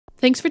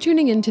Thanks for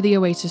tuning in to the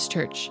Oasis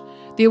Church.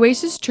 The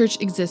Oasis Church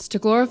exists to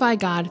glorify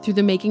God through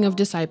the making of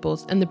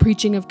disciples and the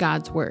preaching of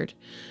God's Word.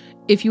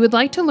 If you would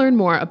like to learn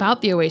more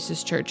about the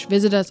Oasis Church,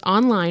 visit us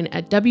online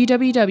at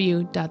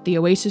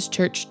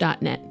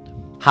www.theoasischurch.net.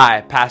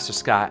 Hi, Pastor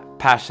Scott,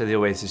 pastor of the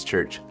Oasis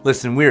Church.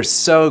 Listen, we are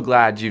so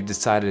glad you've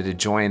decided to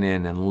join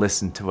in and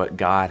listen to what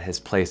God has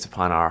placed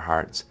upon our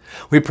hearts.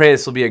 We pray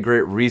this will be a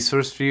great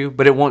resource for you,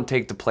 but it won't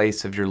take the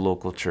place of your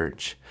local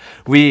church.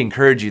 We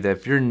encourage you that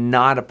if you're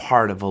not a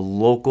part of a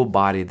local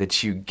body,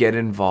 that you get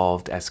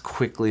involved as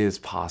quickly as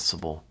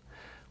possible.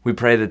 We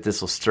pray that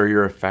this will stir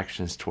your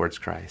affections towards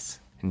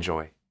Christ.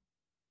 Enjoy.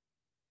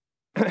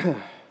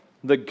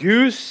 The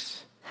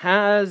goose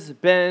has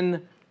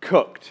been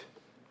cooked.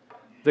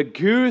 The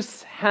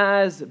goose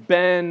has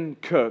been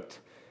cooked.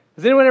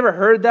 Has anyone ever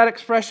heard that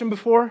expression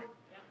before?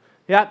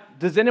 Yeah.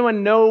 Does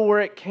anyone know where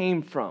it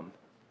came from?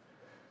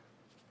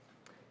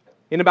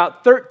 In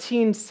about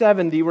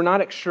 1370, we're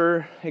not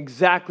sure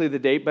exactly the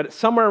date, but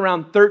somewhere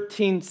around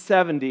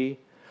 1370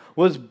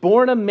 was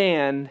born a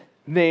man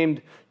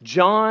named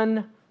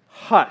John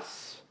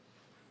Huss.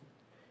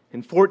 In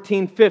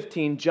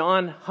 1415,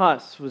 John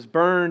Huss was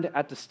burned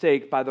at the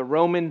stake by the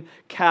Roman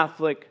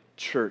Catholic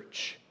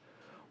Church.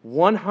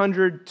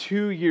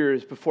 102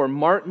 years before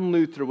Martin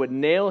Luther would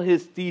nail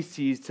his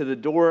theses to the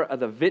door of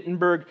the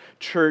Wittenberg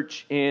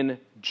Church in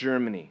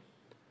Germany.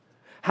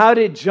 How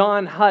did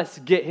John Huss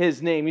get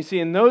his name? You see,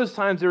 in those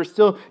times, they were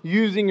still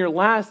using your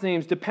last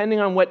names depending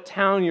on what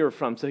town you were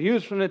from. So he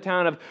was from the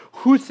town of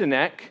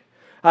Husinec,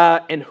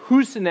 and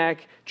Husinec,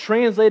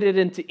 translated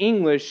into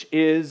English,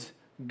 is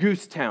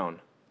Goose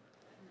Town.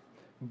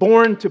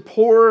 Born to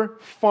poor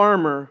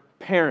farmer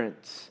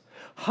parents,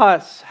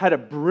 Huss had a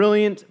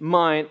brilliant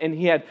mind, and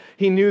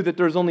he knew that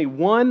there's only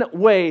one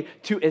way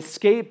to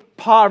escape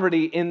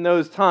poverty in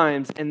those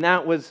times, and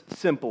that was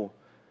simple.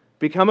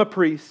 Become a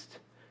priest,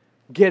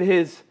 get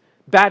his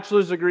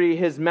bachelor's degree,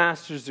 his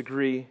master's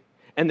degree,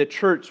 and the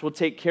church will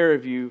take care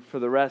of you for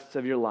the rest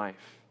of your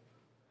life.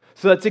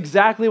 So that's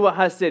exactly what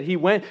Huss did.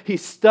 He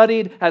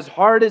studied as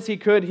hard as he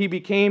could. He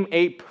became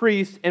a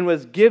priest and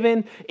was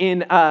given in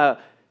the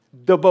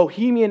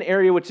Bohemian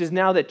area, which is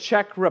now the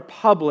Czech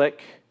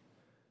Republic,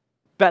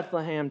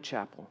 Bethlehem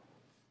Chapel,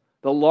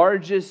 the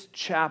largest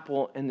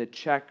chapel in the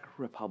Czech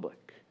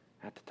Republic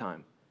at the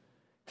time,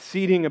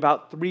 seating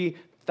about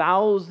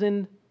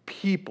 3,000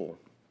 people.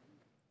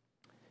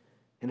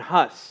 And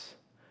Huss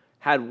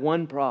had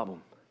one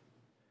problem.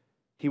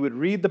 He would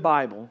read the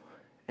Bible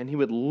and he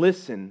would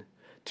listen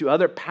to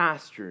other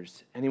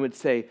pastors and he would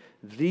say,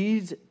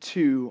 these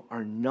two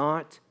are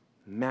not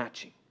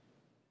matching.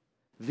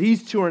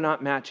 These two are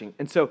not matching.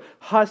 And so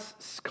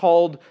Huss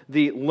called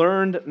the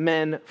learned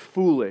men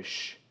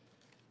foolish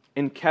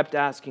and kept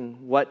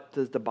asking, what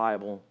does the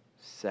Bible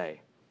say?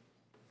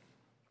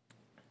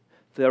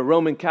 The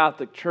Roman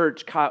Catholic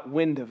Church caught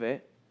wind of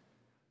it,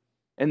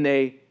 and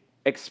they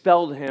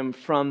expelled him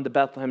from the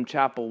Bethlehem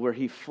Chapel, where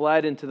he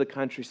fled into the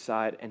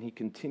countryside and he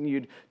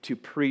continued to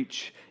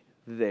preach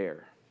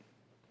there.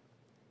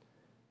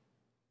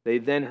 They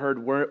then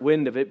heard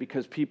wind of it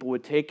because people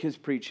would take his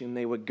preaching,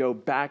 they would go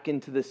back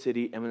into the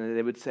city, and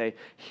they would say,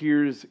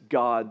 here's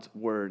God's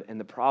word. And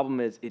the problem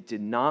is, it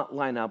did not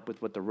line up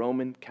with what the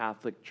Roman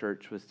Catholic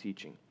Church was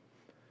teaching.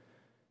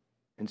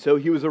 And so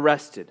he was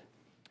arrested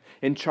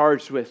and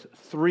charged with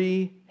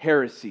 3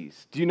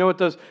 heresies. Do you know what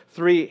those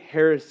 3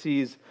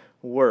 heresies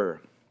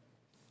were?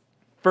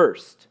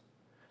 First,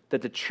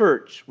 that the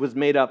church was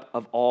made up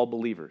of all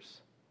believers.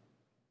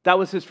 That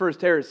was his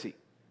first heresy.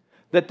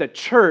 That the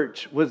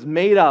church was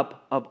made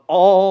up of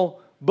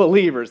all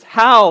believers.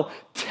 How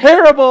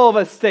terrible of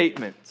a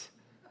statement!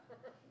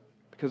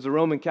 Because the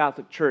Roman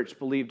Catholic Church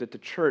believed that the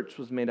church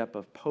was made up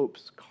of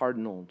popes,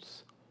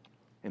 cardinals,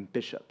 and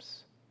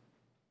bishops.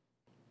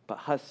 But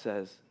Huss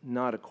says,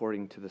 not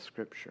according to the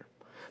Scripture.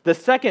 The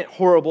second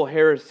horrible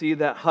heresy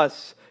that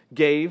Huss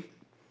gave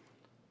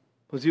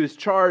was he was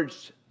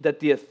charged that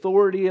the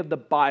authority of the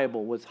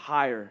Bible was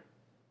higher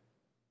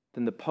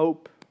than the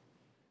Pope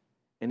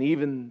and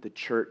even the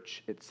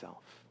church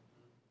itself.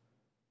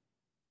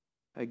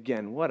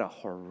 Again, what a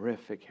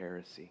horrific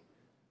heresy.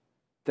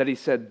 That he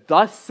said,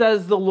 thus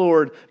says the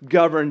Lord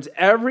governs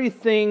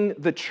everything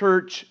the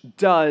church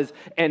does,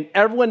 and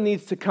everyone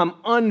needs to come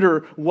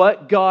under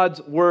what God's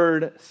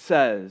word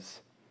says.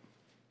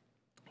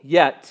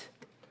 Yet,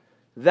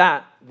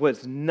 that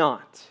was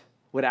not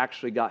what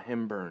actually got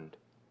him burned.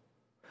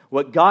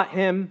 What got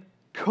him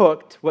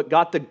cooked, what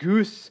got the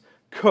goose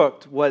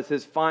cooked, was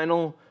his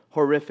final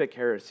horrific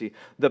heresy.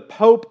 The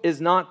Pope is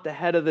not the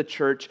head of the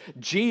church.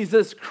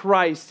 Jesus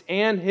Christ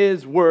and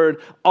His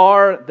Word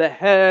are the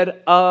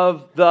head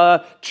of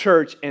the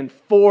church. And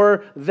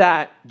for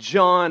that,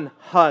 John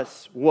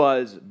Huss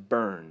was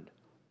burned.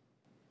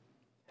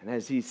 And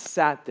as he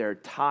sat there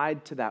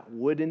tied to that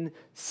wooden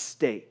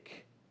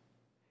stake,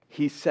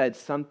 he said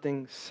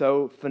something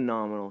so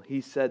phenomenal. He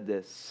said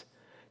this,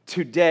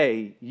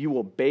 today you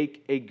will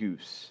bake a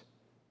goose,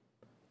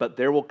 but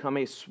there will come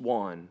a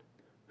swan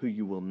who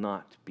you will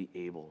not be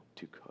able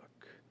to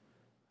cook.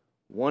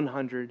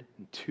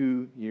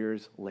 102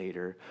 years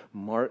later,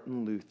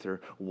 Martin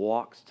Luther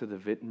walks to the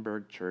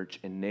Wittenberg Church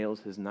and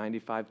nails his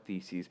 95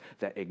 Theses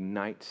that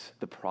ignites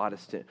the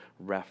Protestant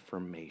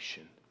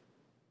Reformation.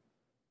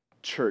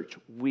 Church,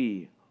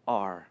 we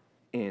are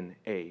in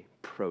a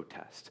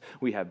protest.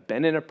 We have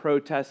been in a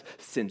protest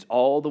since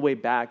all the way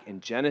back in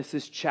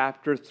Genesis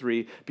chapter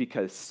 3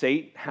 because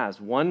Satan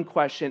has one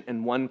question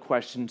and one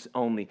question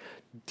only.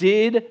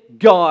 Did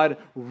God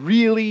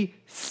really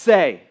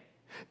say?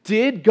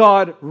 Did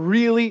God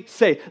really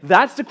say?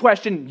 That's the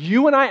question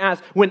you and I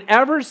ask.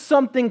 Whenever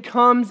something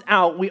comes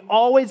out, we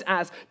always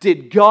ask,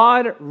 did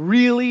God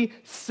really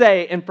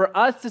say? And for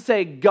us to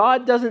say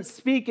God doesn't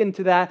speak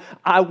into that,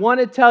 I want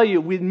to tell you,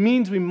 it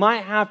means we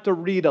might have to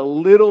read a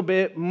little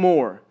bit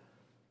more.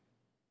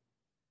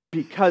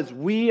 Because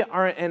we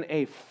are in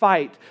a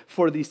fight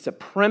for the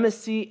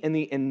supremacy and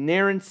the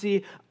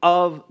inerrancy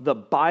of the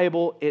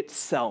Bible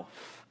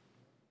itself.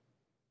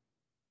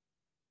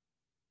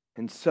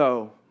 And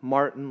so,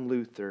 Martin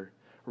Luther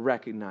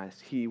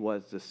recognized he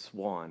was the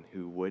swan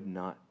who would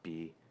not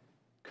be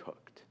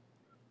cooked.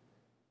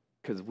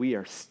 Because we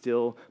are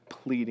still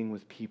pleading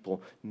with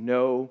people,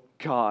 know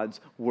God's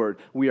word.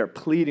 We are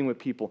pleading with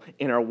people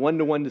in our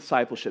one-to-one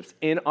discipleships,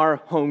 in our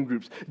home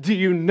groups. Do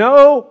you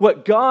know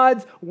what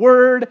God's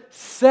word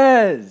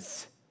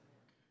says?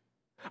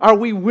 Are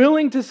we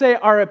willing to say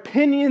our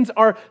opinions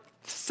are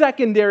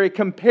secondary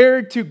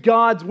compared to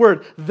God's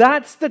word?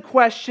 That's the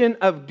question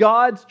of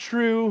God's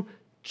true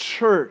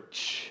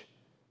church.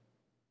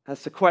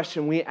 That's the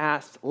question we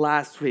asked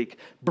last week.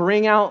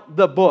 Bring out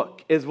the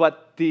book is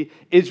what the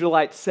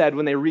Israelites said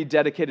when they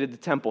rededicated the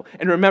temple.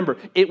 And remember,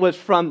 it was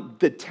from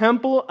the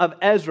temple of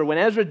Ezra. When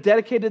Ezra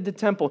dedicated the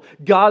temple,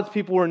 God's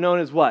people were known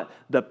as what?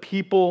 The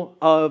people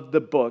of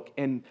the book.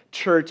 And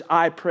church,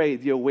 I pray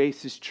the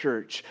Oasis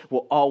Church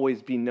will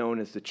always be known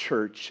as the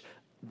church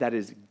that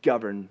is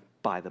governed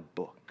by the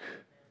book.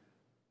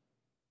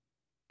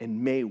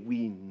 And may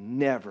we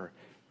never,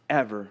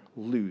 ever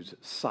lose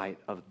sight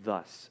of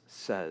thus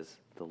says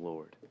the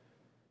Lord.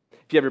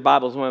 If you have your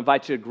Bibles, I want to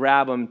invite you to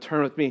grab them.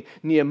 Turn with me,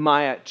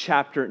 Nehemiah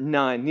chapter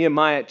 9.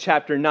 Nehemiah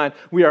chapter 9.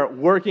 We are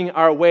working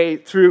our way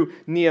through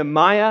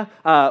Nehemiah.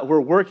 After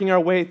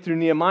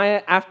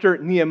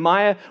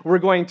Nehemiah, we're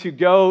going to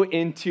go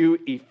into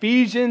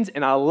Ephesians.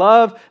 And I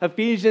love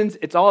Ephesians.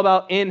 It's all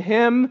about in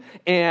Him.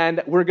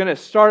 And we're going to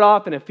start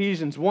off in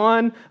Ephesians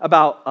 1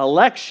 about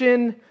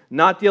election.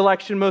 Not the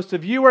election most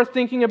of you are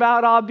thinking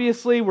about,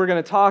 obviously. We're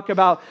going to talk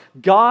about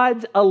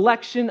God's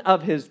election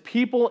of His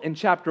people in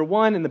chapter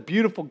 1 and the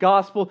beautiful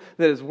gospel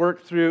that is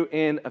worked through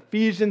in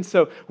Ephesians.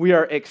 So we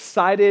are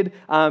excited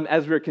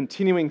as we're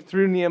continuing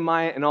through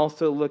Nehemiah and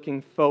also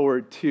looking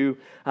forward to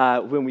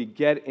when we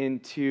get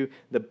into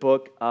the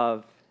book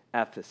of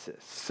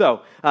Ephesus.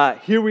 So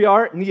here we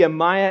are,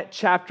 Nehemiah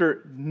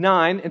chapter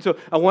 9. And so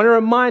I want to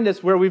remind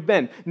us where we've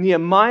been.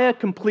 Nehemiah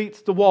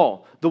completes the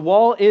wall. The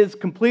wall is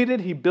completed.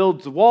 He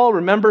builds the wall.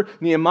 Remember,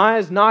 Nehemiah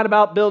is not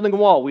about building a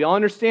wall. We all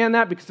understand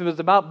that because if it was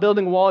about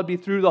building a wall, it'd be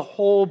through the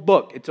whole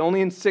book. It's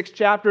only in 6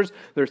 chapters.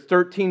 There's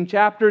 13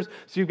 chapters.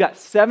 So you've got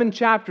 7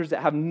 chapters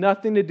that have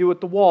nothing to do with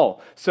the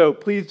wall. So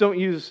please don't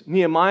use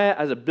Nehemiah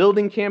as a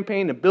building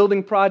campaign, a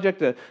building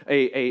project,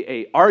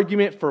 a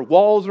argument for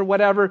walls or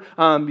whatever,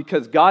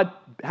 because God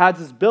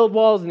has us build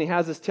walls and He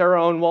has us tear our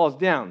own walls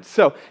down.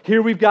 So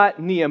here we've got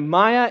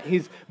Nehemiah.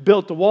 He's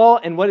built the wall,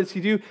 and what does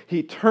he do?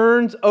 He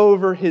turns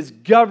over his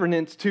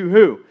governance to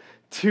who?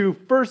 To,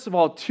 first of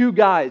all, 2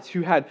 guys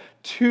who had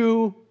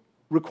 2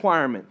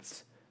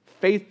 requirements: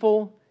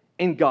 faithful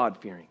and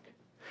God-fearing.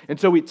 And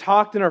so we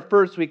talked in our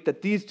first week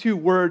that these 2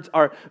 words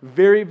are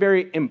very,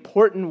 very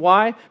important.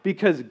 Why?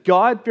 Because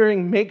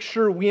God-fearing makes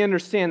sure we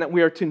understand that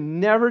we are to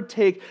never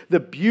take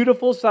the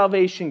beautiful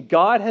salvation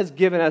God has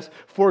given us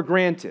for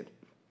granted.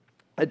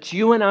 That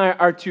you and I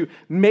are to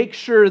make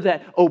sure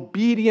that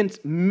obedience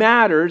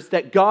matters,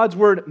 that God's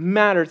word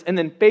matters, and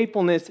then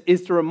faithfulness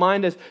is to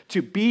remind us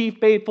to be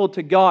faithful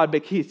to God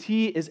because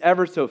He is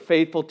ever so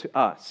faithful to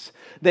us.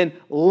 Then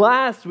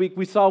last week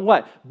we saw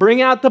what?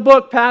 Bring out the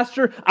book,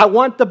 Pastor. I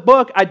want the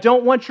book. I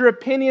don't want your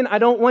opinion. I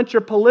don't want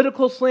your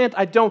political slant.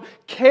 I don't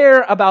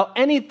care about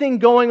anything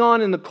going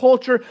on in the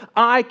culture.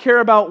 I care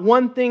about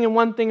one thing and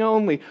one thing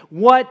only.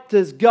 What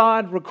does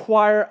God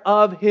require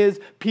of His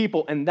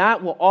people? And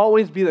that will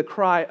always be the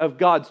cry of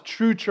God's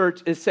true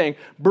church, is saying,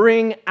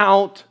 bring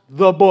out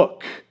the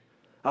book.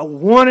 I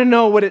want to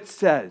know what it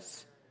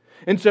says.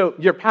 And so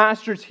your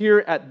pastors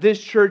here at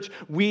this church,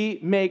 we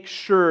make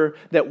sure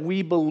that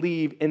we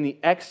believe in the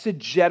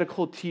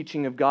exegetical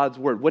teaching of God's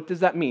word. What does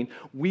that mean?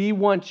 We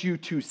want you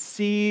to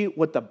see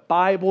what the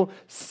Bible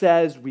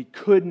says. We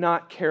could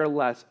not care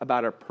less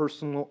about our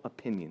personal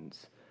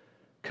opinions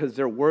because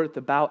they're worth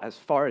about as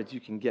far as you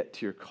can get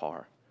to your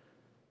car.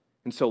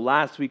 And so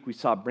last week we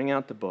saw bring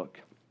out the book.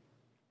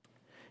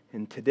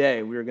 And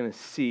today we are going to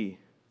see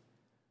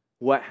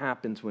what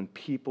happens when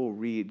people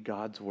read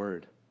God's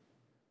word.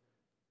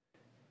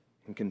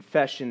 And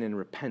confession and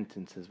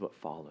repentance is what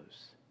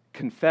follows.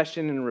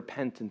 Confession and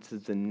repentance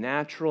is the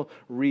natural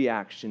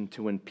reaction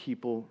to when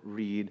people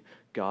read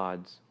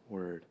God's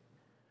word.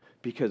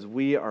 because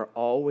we are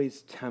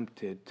always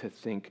tempted to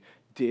think,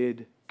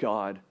 did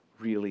God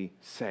really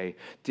say?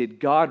 Did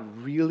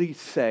God really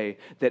say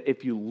that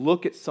if you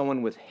look at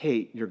someone with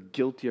hate, you're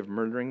guilty of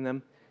murdering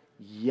them?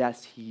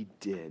 Yes, he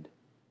did.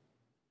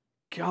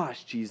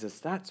 Gosh, Jesus,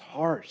 that's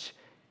harsh.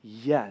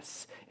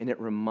 Yes, and it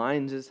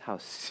reminds us how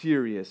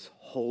serious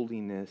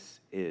holiness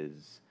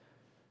is.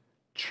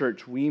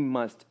 Church, we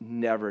must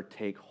never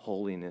take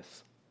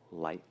holiness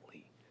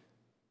lightly.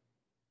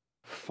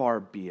 Far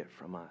be it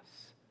from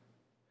us.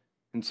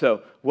 And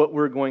so, what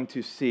we're going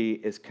to see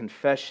is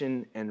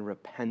confession and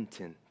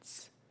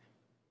repentance.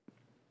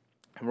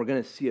 And we're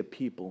going to see a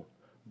people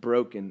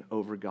broken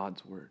over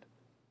God's word.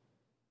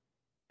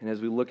 And as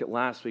we look at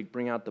last week,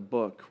 bring out the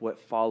book, what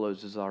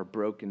follows is our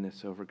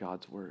brokenness over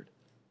God's word.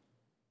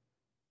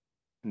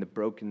 And the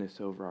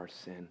brokenness over our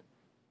sin.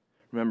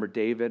 Remember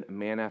David, a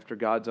man after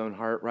God's own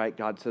heart, right?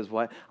 God says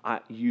what?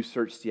 You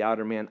searched the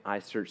outer man, I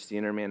searched the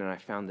inner man, and I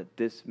found that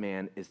this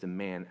man is the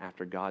man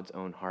after God's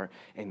own heart.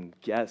 And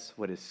guess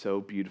what is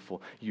so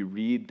beautiful? You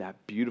read that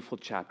beautiful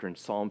chapter in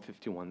Psalm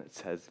 51 that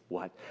says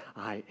what?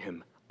 I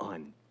am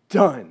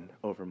undone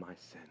over my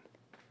sin.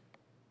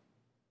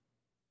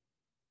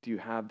 Do you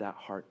have that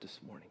heart this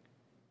morning?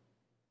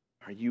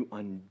 Are you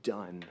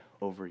undone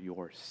over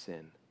your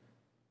sin?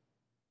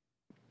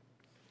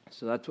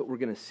 So that's what we're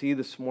going to see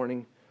this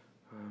morning.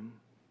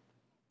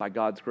 By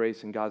God's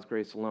grace and God's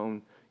grace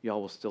alone, y'all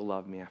will still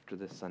love me after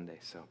this Sunday.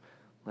 So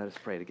let us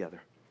pray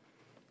together.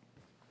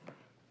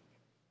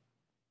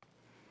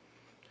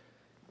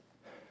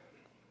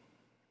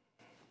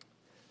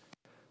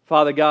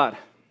 Father God,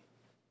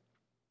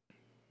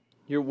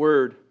 your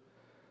word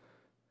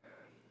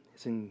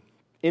is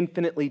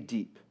infinitely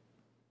deep.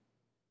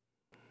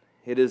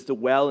 It is the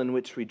well in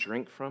which we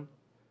drink from.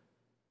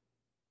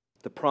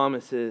 The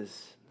promise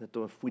is that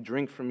if we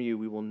drink from you,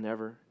 we will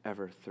never,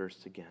 ever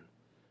thirst again.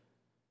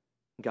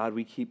 God,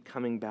 we keep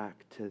coming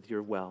back to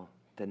your well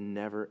that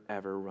never,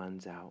 ever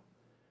runs out.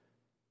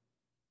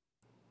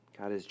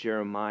 God, as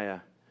Jeremiah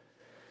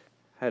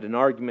had an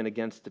argument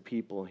against the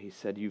people, he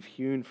said, you've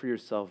hewn for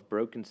yourself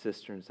broken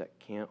cisterns that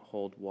can't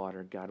hold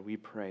water. God, we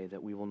pray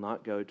that we will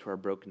not go to our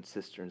broken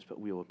cisterns, but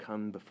we will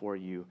come before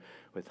you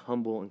with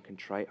humble and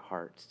contrite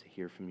hearts to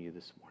hear from you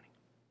this morning.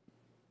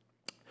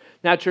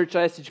 Now, church,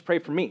 I ask that you pray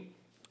for me.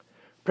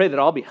 Pray that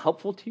I'll be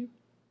helpful to you.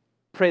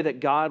 Pray that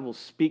God will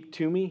speak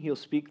to me. He'll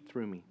speak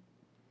through me.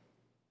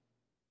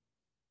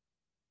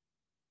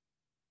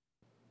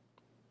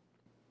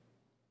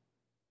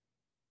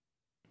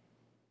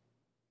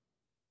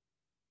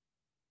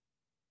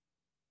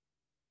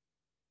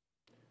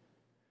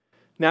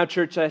 Now,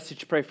 church, I ask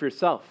that you pray for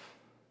yourself.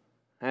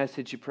 I ask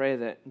that you pray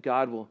that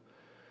God will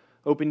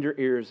open your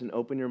ears and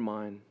open your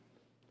mind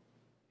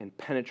and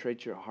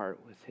penetrate your heart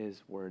with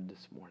His word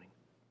this morning.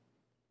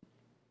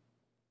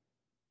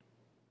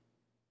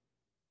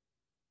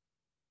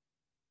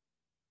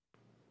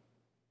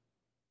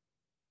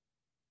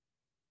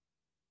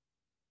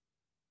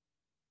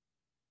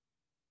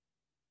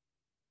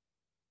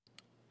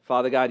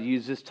 Father God,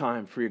 use this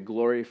time for your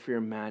glory, for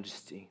your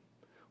majesty.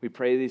 We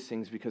pray these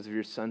things because of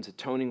your Son's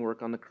atoning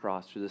work on the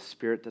cross through the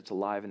Spirit that's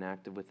alive and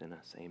active within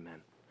us.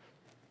 Amen.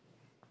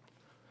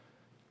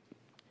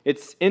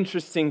 It's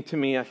interesting to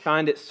me. I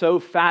find it so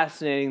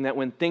fascinating that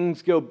when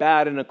things go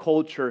bad in a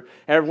culture,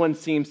 everyone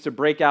seems to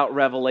break out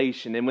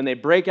Revelation. And when they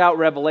break out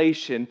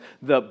Revelation,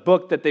 the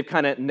book that they've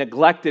kind of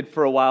neglected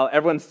for a while,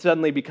 everyone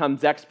suddenly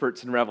becomes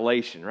experts in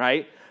Revelation,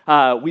 right?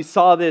 We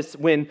saw this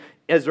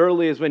as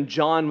early as when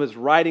John was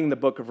writing the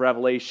book of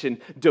Revelation.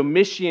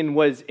 Domitian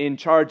was in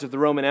charge of the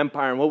Roman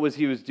Empire, and what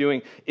he was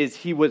doing is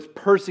he was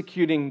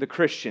persecuting the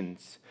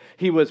Christians.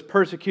 He was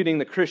persecuting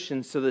the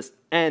Christians, so this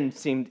end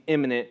seemed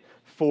imminent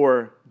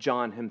for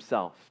John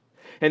himself.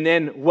 And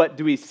then what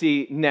do we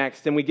see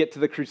next? And we get to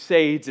the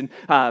Crusades, and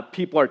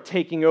people are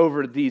taking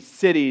over these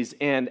cities,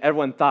 and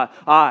everyone thought,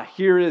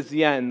 here is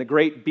the end. The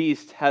great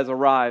beast has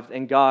arrived,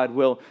 and God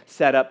will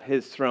set up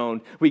his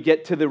throne. We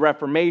get to the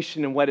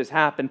Reformation, and what has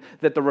happened,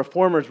 that the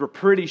Reformers were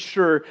pretty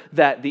sure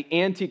that the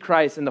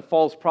Antichrist and the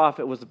false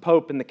prophet was the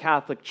Pope and the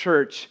Catholic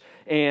Church.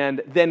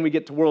 And then we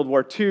get to World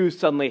War II.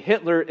 Suddenly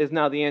Hitler is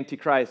now the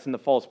Antichrist and the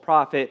false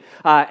prophet.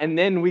 And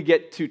then we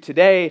get to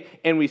today,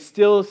 and we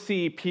still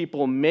see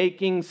people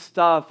making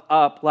stuff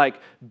up like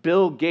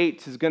Bill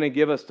Gates is going to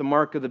give us the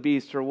mark of the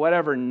beast or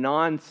whatever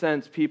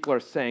nonsense people are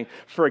saying.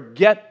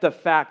 Forget the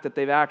fact that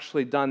they've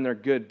actually done their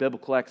good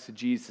biblical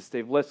exegesis.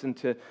 They've listened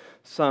to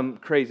some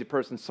crazy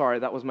person. Sorry,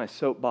 that was my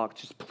soapbox.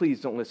 Just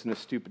please don't listen to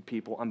stupid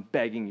people. I'm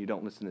begging you,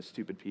 don't listen to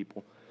stupid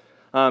people.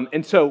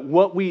 And so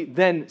what we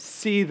then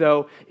see,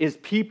 though, is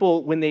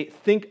people, when they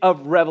think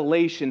of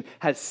Revelation,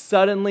 has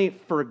suddenly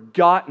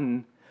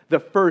forgotten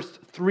the first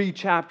 3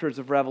 chapters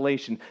of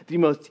Revelation, the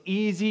most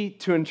easy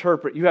to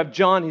interpret. You have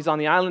John, he's on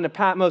the island of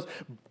Patmos,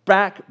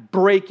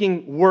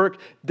 back-breaking work.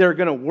 They're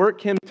going to work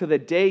him to the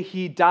day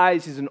he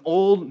dies. He's an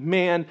old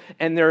man,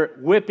 and they're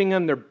whipping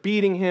him, they're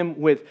beating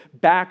him with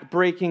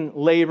back-breaking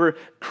labor.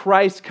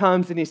 Christ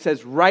comes, and he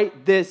says,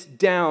 write this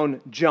down,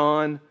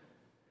 John.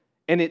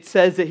 And it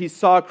says that he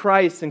saw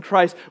Christ, and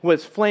Christ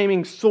was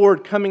flaming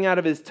sword coming out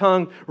of his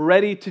tongue,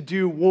 ready to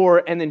do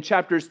war. And in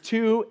chapters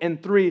 2 and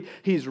 3,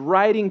 he's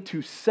writing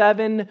to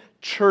 7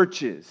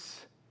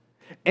 churches.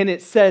 And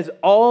it says,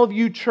 all of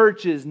you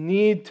churches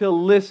need to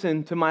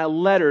listen to my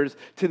letters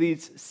to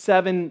these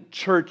 7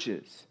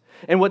 churches.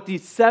 And what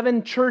these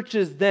 7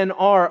 churches then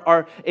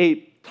are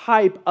a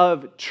type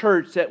of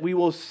church that we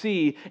will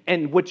see.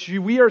 And what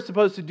we are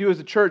supposed to do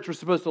as a church, we're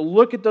supposed to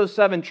look at those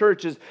 7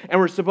 churches, and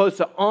we're supposed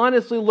to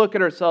honestly look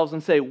at ourselves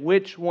and say,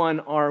 which one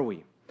are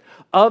we?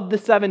 Of the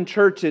 7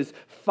 churches,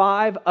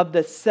 5 of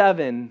the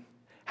 7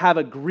 have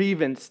a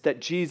grievance that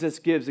Jesus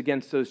gives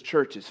against those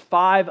churches.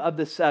 5 of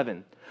the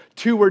 7.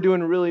 2 are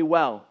doing really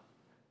well.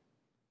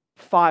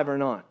 5 are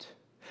not.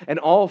 And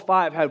all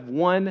 5 have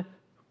one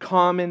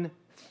common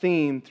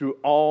theme through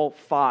all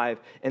 5,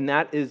 and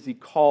that is the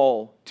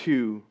call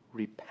to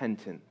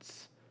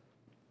repentance.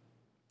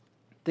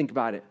 Think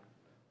about it.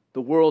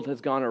 The world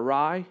has gone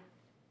awry,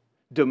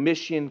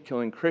 Domitian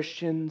killing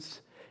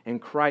Christians,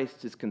 and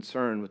Christ is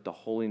concerned with the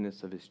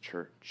holiness of his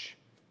church.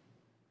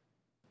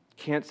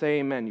 Can't say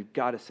amen, you've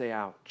got to say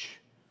ouch.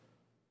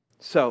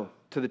 So,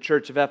 to the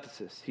church of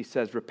Ephesus, he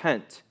says,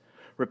 repent.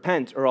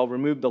 Repent, or I'll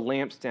remove the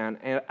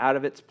lampstand out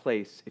of its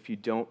place if you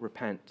don't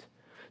repent.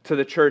 To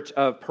the church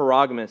of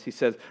Pergamos, he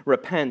says,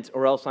 repent,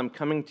 or else I'm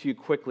coming to you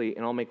quickly,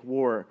 and I'll make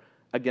war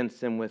against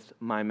them with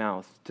my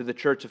mouth. To the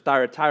church of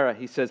Thyatira,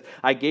 he says,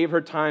 I gave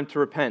her time to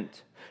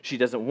repent. She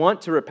doesn't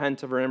want to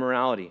repent of her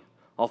immorality.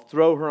 I'll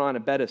throw her on a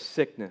bed of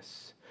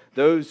sickness.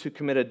 Those who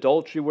commit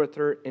adultery with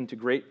her into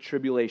great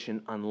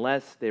tribulation,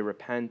 unless they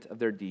repent of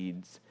their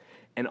deeds.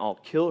 And I'll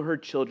kill her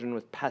children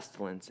with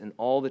pestilence, and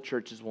all the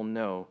churches will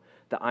know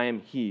that I am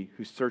he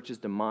who searches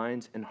the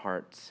minds and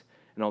hearts,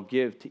 and I'll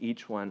give to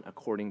each one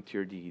according to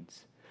your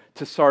deeds.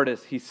 To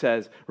Sardis, he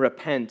says,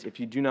 repent. If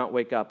you do not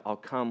wake up, I'll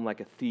come like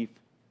a thief,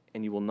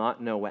 and you will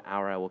not know what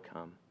hour I will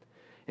come.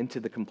 And to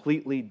the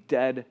completely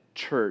dead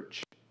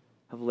church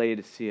of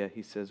Laodicea,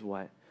 he says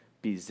what?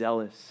 Be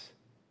zealous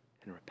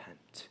and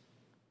repent.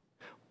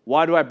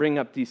 Why do I bring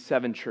up these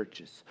 7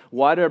 churches?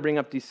 Why do I bring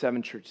up these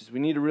 7 churches? We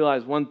need to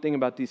realize one thing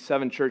about these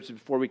 7 churches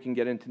before we can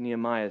get into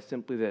Nehemiah,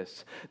 simply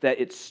this, that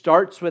it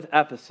starts with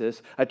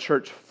Ephesus, a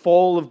church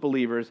full of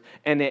believers,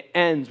 and it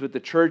ends with the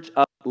church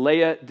of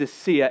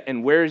Laodicea.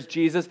 And where's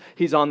Jesus?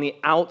 He's on the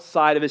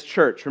outside of his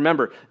church.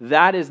 Remember,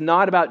 that is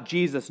not about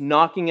Jesus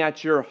knocking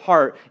at your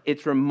heart.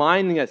 It's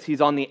reminding us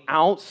he's on the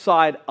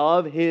outside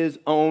of his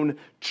own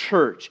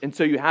church. And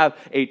so you have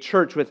a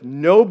church with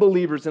no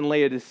believers in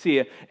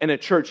Laodicea and a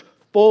church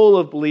full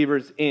of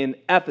believers in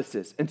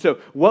Ephesus. And so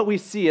what we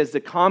see as the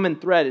common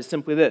thread is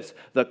simply this,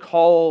 the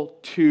call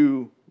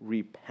to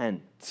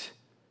repent.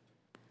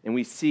 And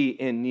we see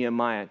in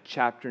Nehemiah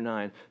chapter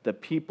 9, the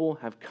people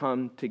have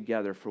come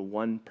together for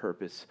one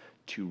purpose,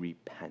 to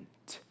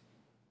repent.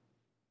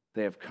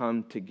 They have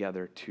come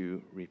together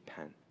to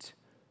repent.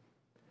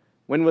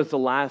 When was the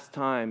last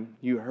time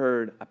you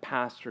heard a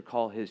pastor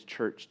call his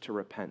church to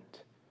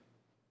repent?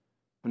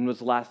 When was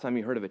the last time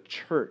you heard of a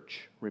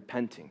church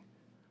repenting?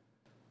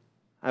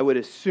 I would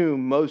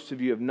assume most of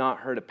you have not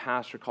heard a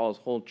pastor call his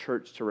whole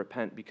church to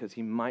repent because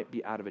he might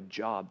be out of a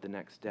job the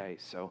next day.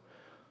 So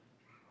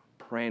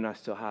praying I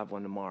still have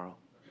one tomorrow.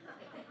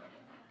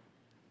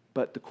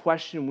 But the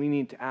question we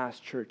need to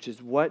ask, church,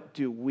 is what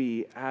do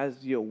we as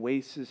the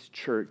Oasis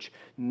Church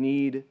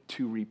need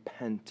to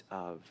repent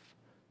of?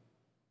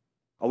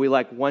 Are we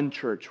like one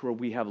church where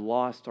we have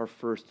lost our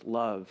first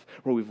love,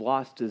 where we've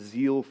lost a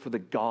zeal for the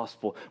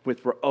gospel, where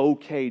we're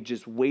okay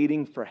just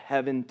waiting for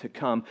heaven to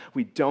come?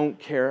 We don't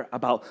care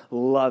about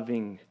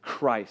loving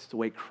Christ the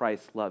way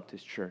Christ loved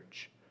his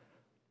church.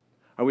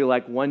 Are we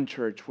like one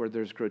church where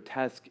there's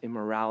grotesque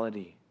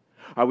immorality?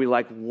 Are we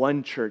like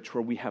one church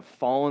where we have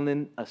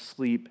fallen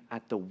asleep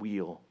at the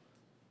wheel?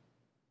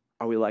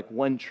 Are we like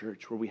one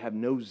church where we have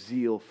no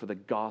zeal for the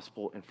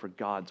gospel and for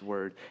God's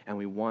word, and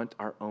we want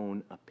our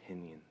own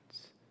opinions?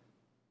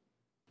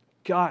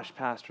 Gosh,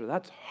 Pastor,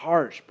 that's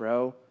harsh,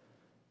 bro.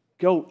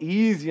 Go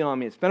easy on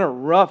me. It's been a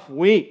rough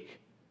week.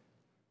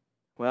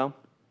 Well,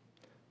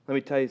 let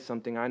me tell you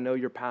something. I know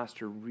your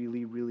pastor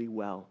really, really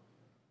well.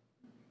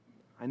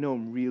 I know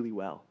him really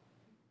well.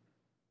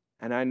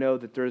 And I know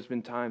that there's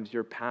been times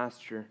your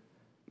pastor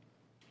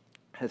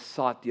has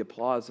sought the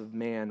applause of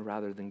man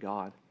rather than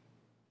God.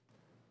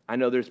 I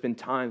know there's been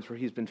times where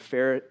he's been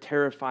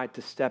terrified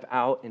to step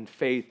out in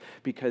faith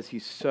because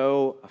he's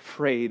so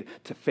afraid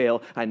to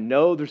fail. I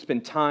know there's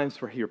been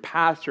times where your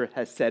pastor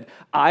has said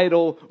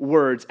idle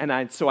words,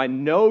 so I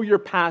know your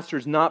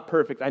pastor's not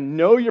perfect. I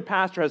know your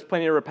pastor has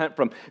plenty to repent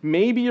from.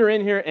 Maybe you're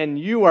in here and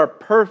you are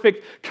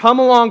perfect. Come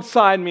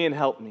alongside me and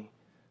help me.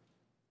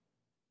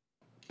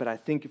 But I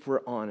think if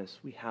we're honest,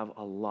 we have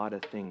a lot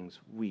of things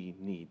we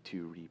need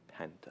to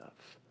repent of.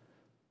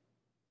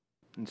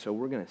 And so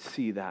we're going to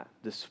see that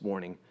this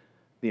morning,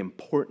 the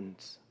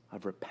importance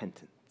of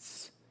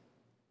repentance.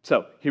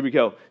 So here we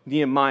go.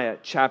 Nehemiah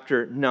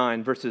chapter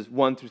 9, verses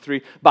 1 through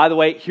 3. By the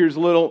way, here's a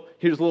little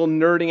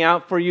nerding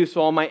out for you.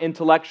 So all my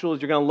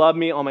intellectuals, you're going to love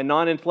me. All my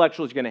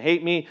non-intellectuals, you're going to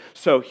hate me.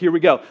 So here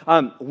we go.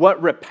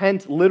 What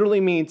repent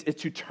literally means is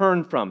to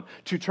turn from,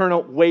 to turn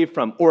away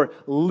from, or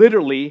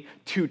literally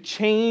to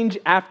change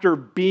after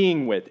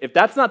being with. If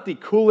that's not the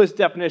coolest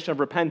definition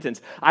of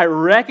repentance, I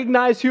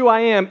recognize who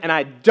I am and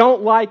I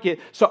don't like it,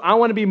 so I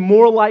want to be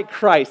more like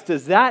Christ.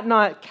 Does that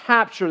not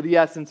capture the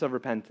essence of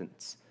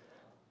repentance?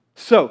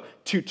 So,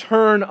 to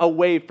turn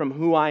away from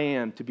who I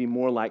am to be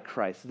more like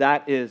Christ.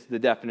 That is the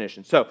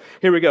definition. So,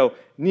 here we go.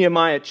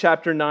 Nehemiah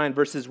chapter 9,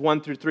 verses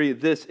 1 through 3.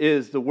 This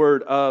is the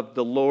word of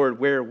the Lord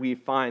where we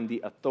find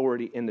the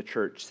authority in the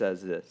church,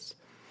 says this.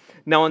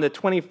 Now, on the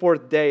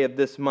 24th day of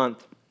this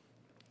month,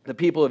 the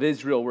people of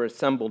Israel were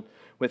assembled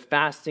with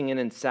fasting and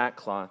in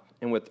sackcloth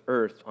and with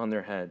earth on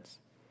their heads.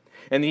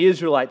 And the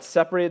Israelites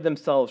separated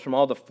themselves from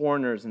all the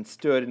foreigners and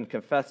stood and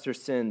confessed their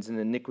sins and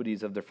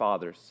iniquities of their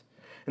fathers.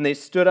 And they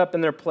stood up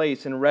in their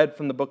place and read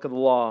from the book of the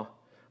law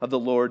of the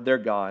Lord their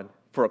God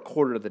for a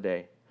quarter of the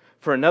day.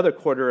 For another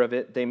quarter of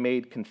it, they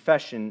made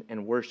confession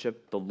and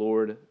worshiped the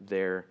Lord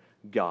their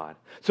God.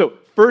 So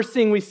first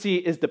thing we see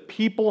is the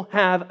people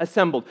have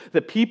assembled.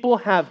 The people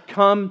have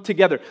come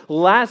together.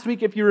 Last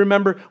week, if you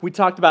remember, we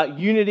talked about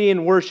unity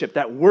and worship.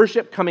 That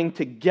worship coming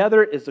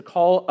together is the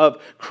call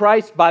of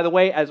Christ. By the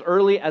way, as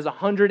early as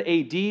 100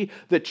 AD,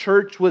 the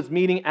church was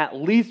meeting at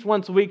least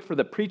once a week for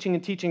the preaching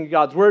and teaching of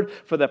God's word,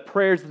 for the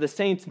prayers of the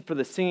saints, and for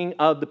the singing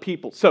of the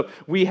people. So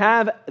we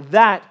have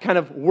that kind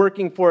of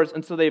working for us,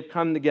 and so they've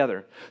come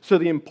together. So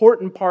the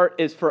important part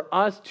is for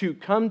us to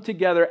come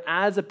together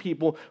as a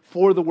people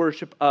for the worship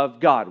of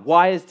God.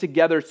 Why is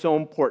together so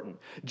important?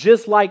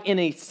 Just like in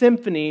a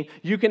symphony,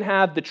 you can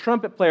have the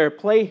trumpet player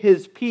play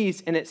his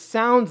piece and it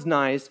sounds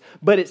nice,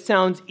 but it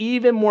sounds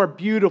even more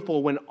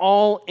beautiful when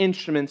all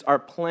instruments are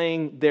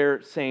playing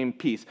their same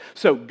piece.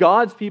 So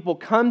God's people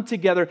come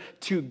together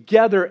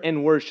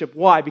in worship.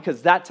 Why?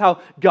 Because that's how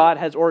God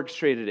has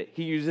orchestrated it.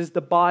 He uses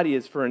the body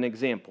as for an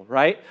example,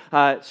 right?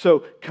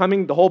 So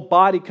the whole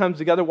body comes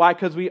together. Why?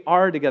 Because we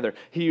are together.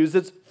 He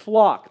uses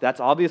flock. That's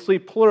obviously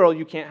plural.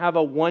 You can't have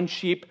a one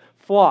sheep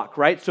flock,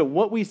 right? So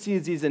what we see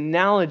is these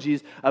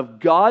analogies of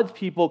God's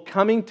people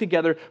coming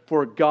together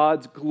for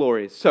God's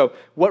glory. So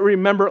what we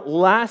remember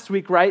last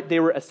week, right? They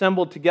were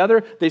assembled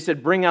together. They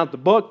said, bring out the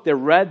book. They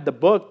read the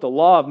book, the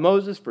law of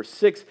Moses, for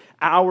 6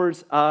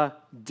 hours a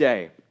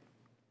day.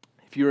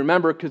 If you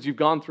remember, because you've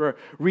gone through our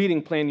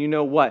reading plan, you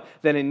know what?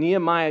 That in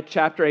Nehemiah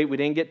chapter 8, we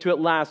didn't get to it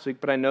last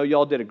week, but I know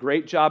y'all did a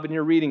great job in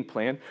your reading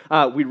plan.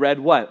 We read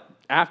what?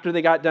 After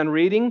they got done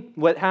reading,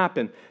 what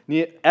happened?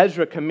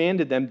 Ezra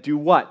commanded them, do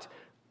what?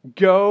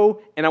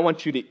 Go, and I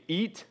want you to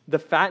eat the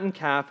fattened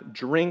calf,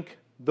 drink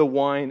the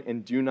wine,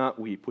 and do not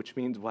weep, which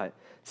means what?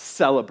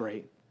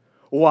 Celebrate.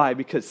 Why?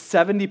 Because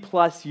 70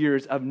 plus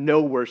years of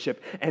no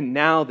worship, and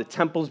now the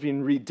temple's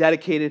being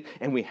rededicated,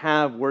 and we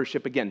have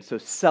worship again. So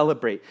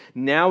celebrate.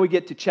 Now we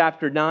get to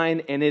chapter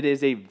 9, and it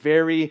is a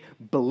very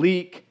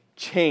bleak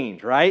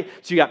change, right?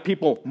 So you got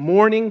people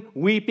mourning,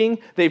 weeping.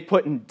 They've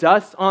put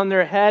dust on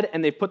their head,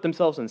 and they've put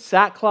themselves in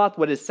sackcloth.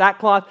 What is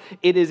sackcloth?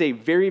 It is a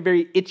very,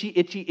 very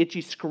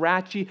itchy,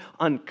 scratchy,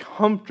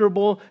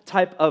 uncomfortable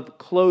type of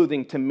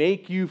clothing to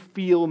make you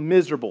feel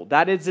miserable.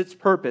 That is its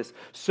purpose,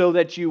 so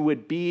that you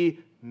would be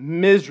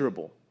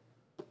miserable.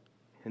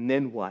 And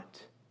then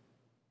what?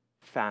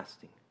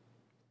 Fasting.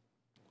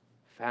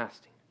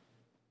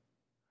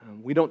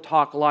 We don't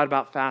talk a lot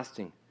about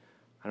fasting.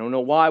 I don't know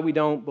why we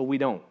don't, but we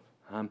don't.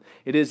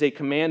 It is a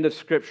command of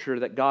Scripture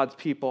that God's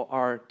people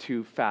are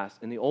to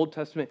fast in the Old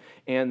Testament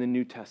and the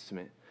New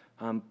Testament.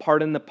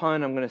 Pardon the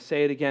pun, I'm going to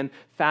say it again.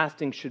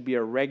 Fasting should be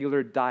a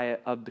regular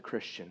diet of the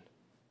Christian.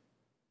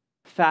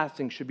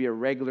 Fasting should be a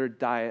regular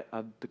diet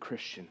of the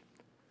Christian.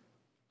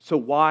 So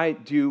why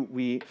do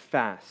we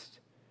fast?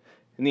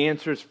 And the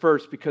answer is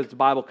first, because the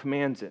Bible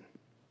commands it.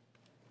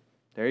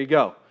 There you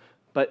go.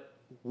 But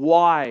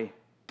why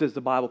does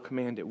the Bible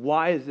command it?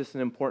 Why is this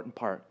an important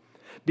part?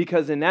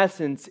 Because in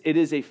essence, it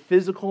is a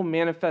physical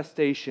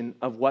manifestation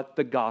of what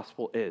the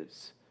gospel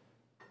is.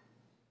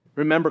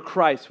 Remember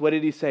Christ, what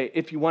did he say?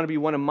 If you want to be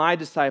one of my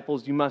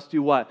disciples, you must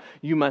do what?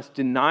 You must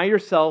deny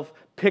yourself,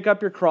 pick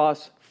up your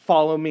cross,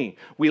 follow me.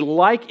 We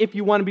like if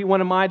you want to be one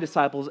of my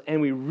disciples,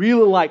 and we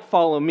really like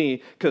follow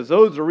me, because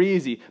those are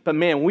easy. But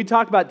man, when we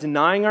talk about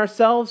denying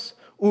ourselves,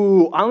 I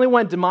only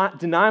want to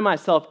deny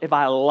myself if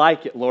I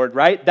like it, Lord,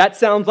 right? That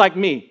sounds like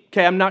me.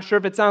 Okay, I'm not sure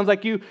if it sounds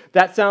like you.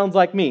 That sounds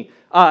like me.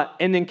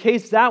 And in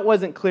case that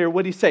wasn't clear,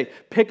 what did he say?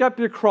 Pick up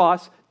your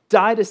cross,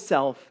 die to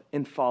self,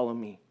 and follow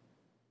me.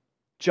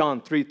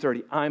 John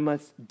 3:30, I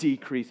must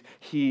decrease,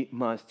 he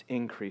must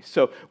increase.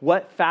 So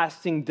what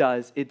fasting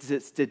does,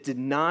 it's the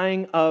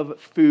denying of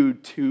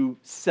food to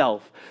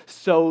self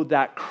so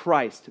that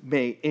Christ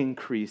may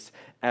increase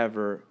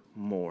ever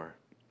more.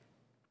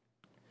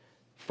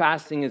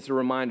 Fasting is a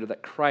reminder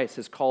that Christ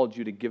has called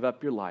you to give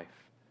up your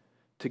life,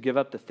 to give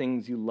up the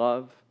things you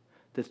love,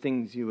 the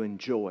things you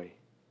enjoy,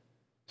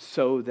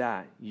 so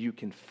that you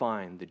can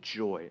find the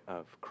joy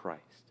of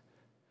Christ.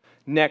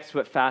 Next,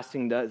 what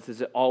fasting does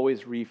is it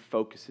always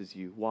refocuses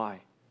you.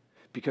 Why?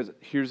 Because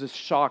here's a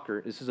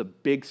shocker. This is a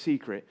big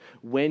secret.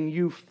 When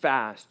you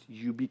fast,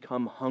 you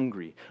become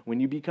hungry.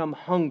 When you become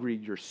hungry,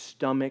 your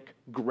stomach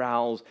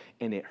growls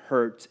and it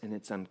hurts and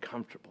it's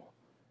uncomfortable.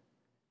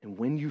 And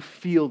when you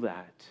feel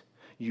that,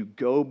 you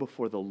go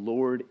before the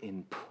Lord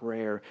in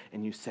prayer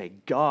and you say,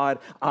 God,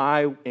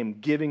 I am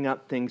giving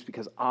up things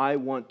because I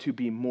want to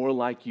be more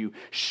like you.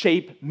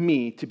 Shape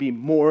me to be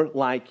more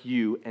like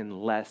you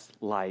and less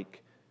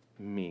like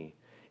me.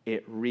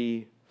 It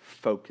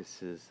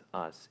refocuses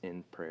us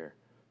in prayer.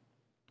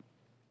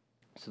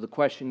 So the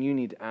question you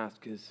need to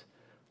ask is,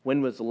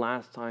 when was the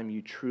last time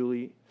you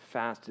truly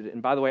fasted?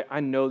 And by the way, I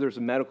know there's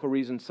a medical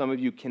reason some of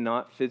you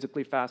cannot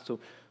physically fast, so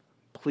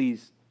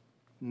please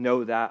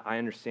know that. I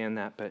understand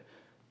that, but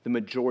the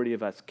majority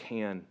of us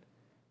can,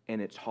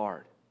 and it's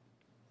hard.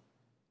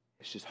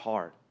 It's just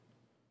hard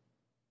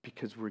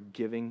because we're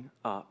giving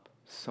up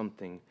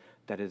something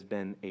that has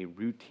been a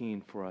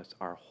routine for us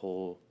our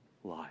whole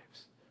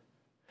lives.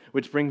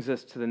 Which brings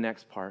us to the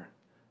next part.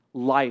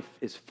 Life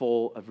is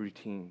full of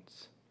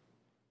routines.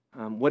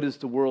 What does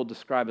the world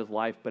describe as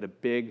life but a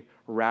big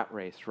rat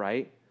race,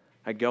 right?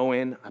 I go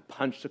in, I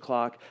punch the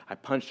clock, I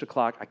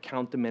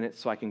count the minutes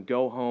so I can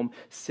go home,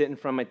 sit in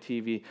front of my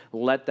TV,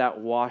 let that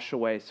wash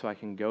away so I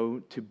can go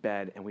to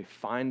bed, and we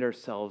find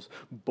ourselves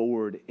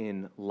bored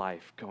in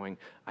life, going,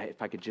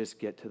 if I could just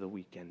get to the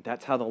weekend.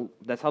 That's how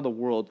the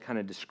world kind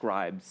of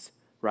describes,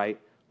 right,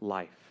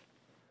 life.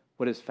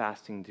 What does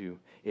fasting do?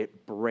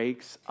 It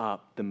breaks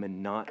up the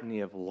monotony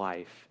of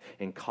life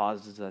and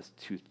causes us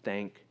to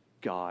thank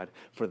God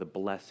for the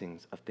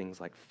blessings of things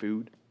like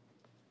food,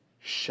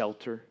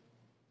 shelter,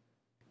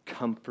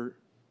 comfort,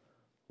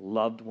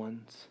 loved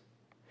ones.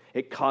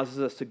 It causes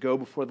us to go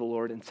before the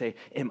Lord and say,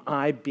 am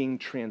I being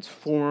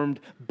transformed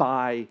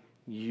by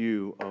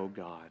you, oh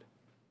God?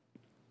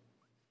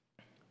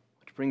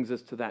 Which brings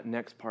us to that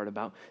next part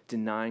about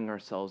denying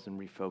ourselves and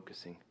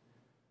refocusing.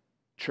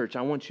 Church,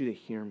 I want you to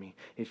hear me.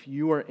 If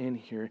you are in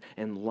here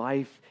and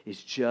life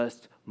is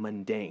just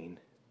mundane,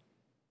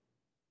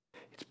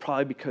 it's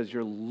probably because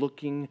you're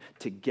looking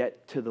to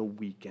get to the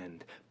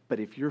weekend. But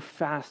if you're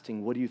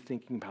fasting, what are you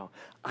thinking about?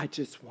 I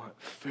just want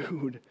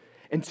food.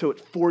 And so it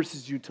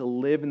forces you to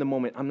live in the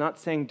moment. I'm not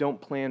saying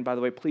don't plan, by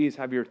the way. Please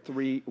have your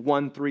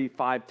 1, 3,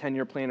 5,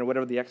 10-year plan or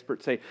whatever the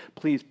experts say.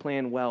 Please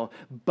plan well.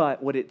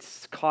 But what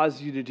it's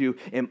caused you to do,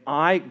 am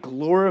I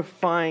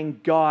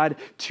glorifying God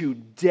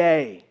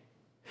today?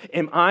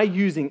 Am I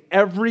using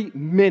every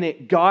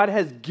minute God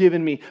has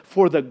given me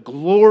for the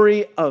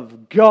glory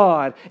of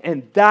God?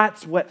 And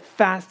that's what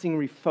fasting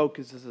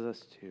refocuses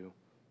us to.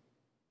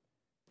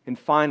 And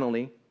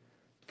finally,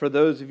 for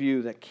those of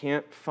you that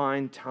can't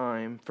find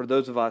time, for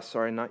those of us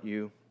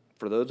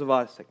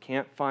that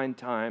can't find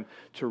time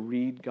to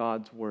read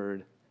God's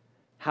Word,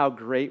 how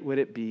great would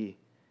it be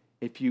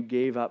if you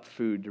gave up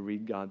food to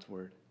read God's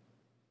Word?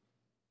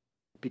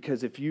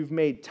 Because if you've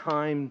made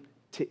time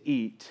to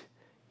eat,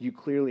 you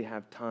clearly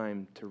have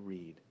time to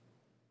read.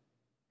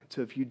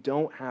 So if you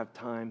don't have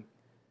time,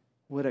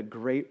 what a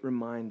great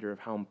reminder of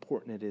how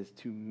important it is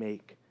to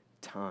make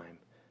time.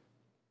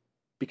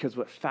 Because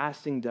what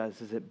fasting does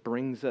is it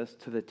brings us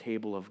to the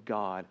table of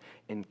God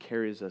and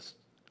carries us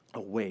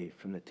away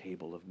from the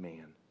table of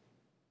man.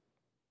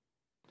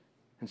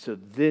 And so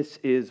this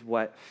is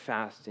what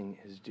fasting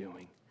is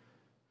doing.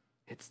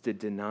 It's the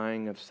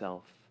denying of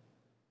self.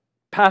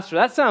 Pastor,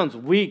 that sounds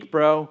weak,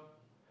 bro.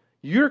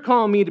 You're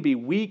calling me to be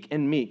weak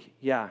and meek.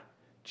 Yeah,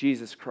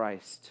 Jesus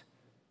Christ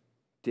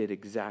did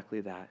exactly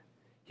that.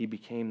 He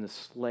became the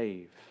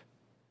slave,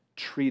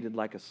 treated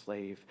like a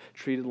slave,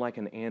 treated like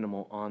an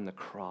animal on the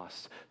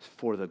cross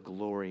for the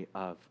glory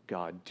of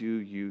God. Do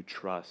you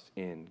trust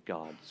in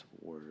God's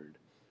Word?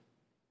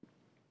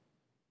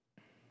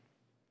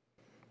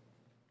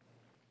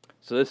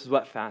 So this is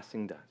what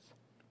fasting does.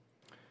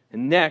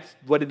 And next,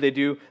 what did they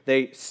do?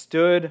 They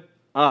stood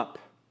up.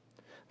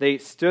 They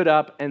stood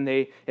up and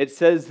it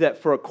says that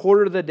for a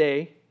quarter of the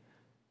day,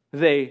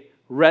 they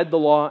read the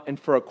law, and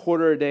for a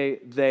quarter of a day,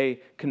 they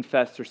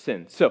confessed their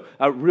sins. So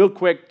real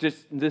quick,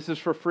 this is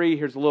for free.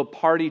 Here's a little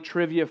party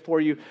trivia for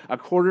you. A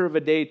quarter of a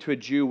day to a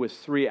Jew was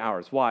 3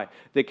 hours. Why?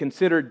 They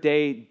considered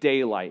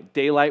daylight.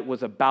 Daylight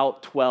was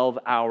about 12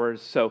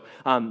 hours, so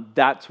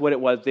that's what it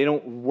was. They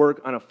don't work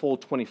on a full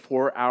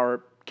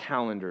 24-hour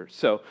calendar.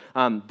 So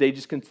they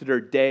just consider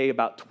day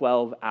about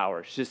 12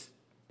 hours. Just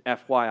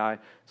FYI,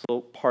 it's a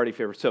little party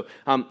favor. So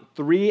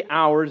 3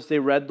 hours they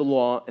read the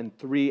law, and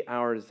 3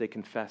 hours they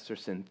confessed their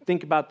sin.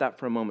 Think about that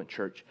for a moment,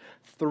 church.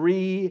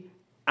 3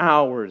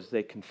 hours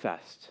they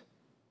confessed.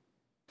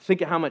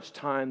 Think of how much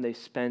time they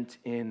spent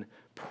in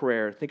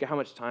prayer. Think of how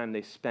much time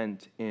they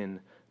spent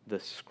in the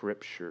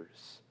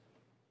Scriptures.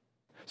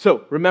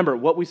 So remember,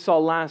 what we saw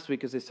last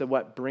week is they said,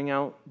 what? Bring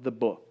out the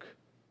book.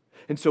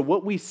 And so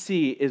what we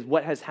see is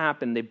what has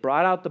happened. They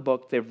brought out the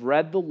book, they've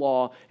read the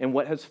law, and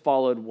what has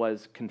followed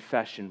was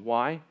confession.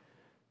 Why?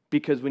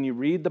 Because when you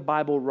read the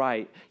Bible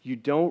right, you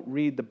don't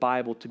read the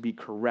Bible to be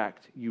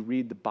correct. You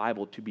read the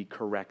Bible to be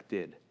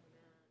corrected.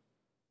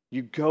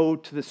 You go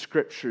to the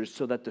Scriptures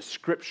so that the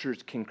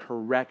Scriptures can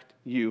correct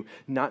you,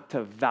 not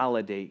to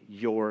validate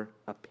your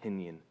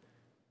opinion.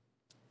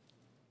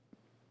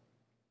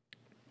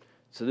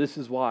 So this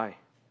is why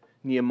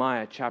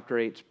Nehemiah chapter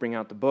 8 bring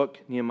out the book.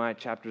 Nehemiah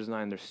chapters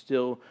 9, they're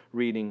still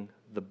reading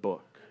the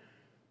book.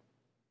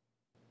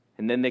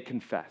 And then they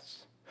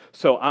confess.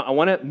 So I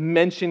want to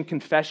mention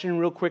confession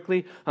real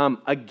quickly.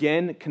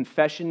 Again,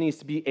 confession needs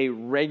to be a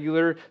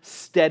regular,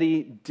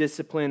 steady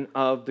discipline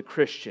of the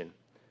Christian.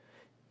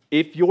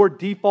 If your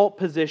default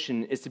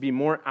position is to be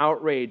more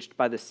outraged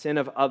by the sin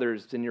of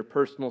others than your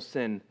personal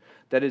sin,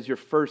 that is your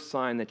first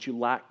sign that you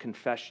lack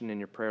confession in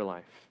your prayer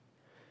life.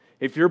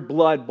 If your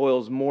blood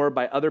boils more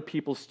by other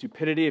people's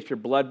stupidity, if your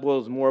blood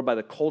boils more by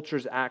the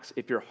culture's acts,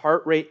 if your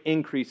heart rate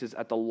increases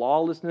at the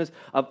lawlessness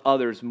of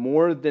others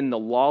more than the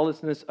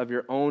lawlessness of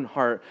your own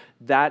heart,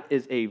 that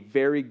is a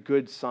very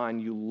good sign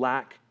you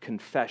lack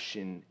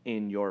confession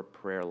in your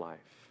prayer life.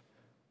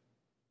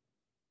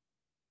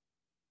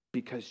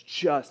 Because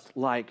just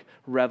like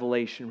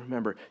Revelation,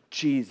 remember,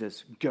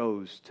 Jesus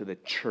goes to the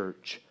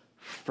church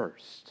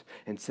first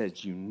and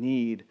says you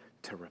need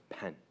to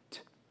repent.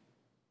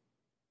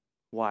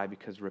 Why?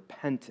 Because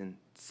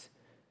repentance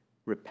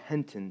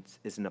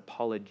is an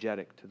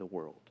apologetic to the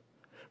world.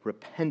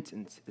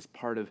 Repentance is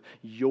part of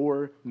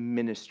your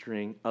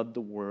ministering of the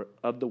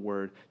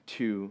word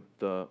to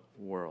the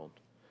world.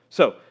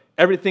 So,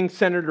 everything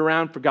centered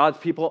around, for God's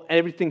people,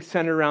 everything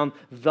centered around,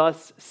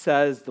 thus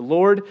says the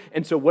Lord.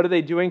 And so what are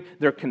they doing?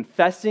 They're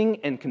confessing,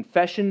 and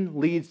confession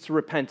leads to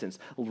repentance.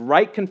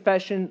 Right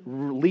confession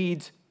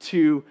leads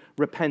to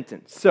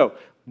repentance. So,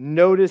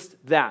 notice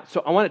that.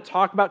 So I want to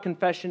talk about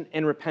confession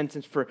and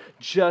repentance for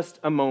just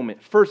a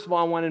moment. First of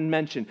all, I want to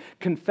mention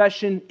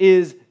confession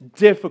is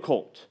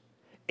difficult.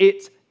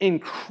 It's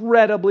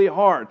incredibly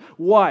hard.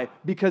 Why?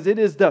 Because it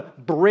is the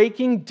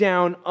breaking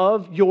down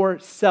of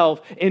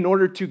yourself in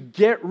order to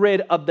get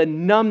rid of the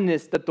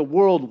numbness that the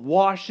world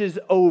washes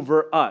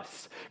over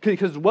us.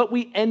 Because what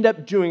we end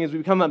up doing is we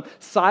become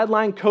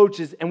sideline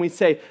coaches and we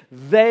say,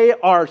 they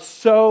are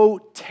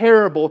so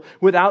terrible,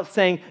 without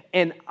saying,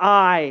 and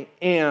I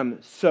am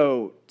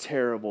so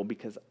terrible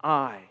because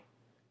I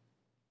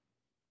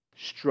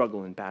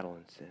struggle and battle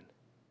in sin.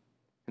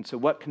 And so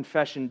what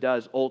confession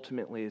does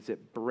ultimately is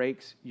it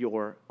breaks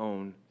your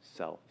own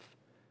self.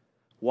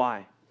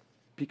 Why?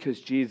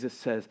 Because Jesus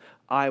says,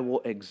 I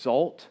will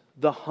exalt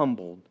the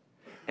humbled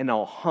and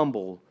I'll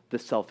humble the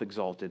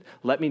self-exalted.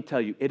 Let me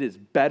tell you, it is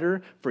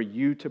better for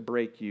you to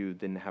break you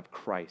than to have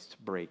Christ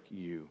break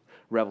you.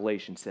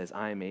 Revelation says,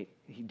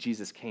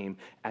 Jesus came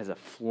as a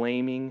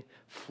flaming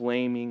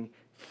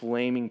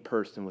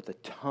person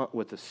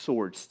with a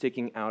sword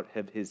sticking out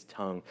of his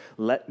tongue.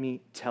 Let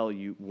me tell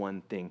you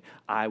one thing.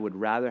 I would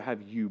rather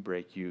have you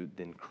break you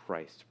than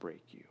Christ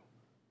break you.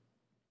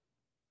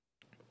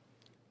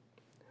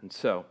 And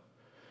so,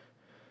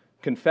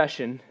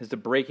 confession is the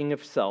breaking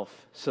of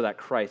self so that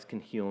Christ can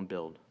heal and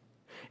build.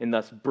 And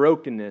thus,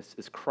 brokenness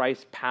is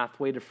Christ's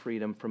pathway to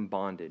freedom from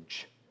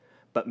bondage.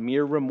 But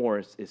mere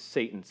remorse is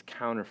Satan's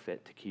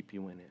counterfeit to keep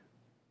you in it.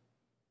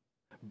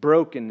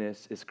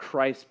 Brokenness is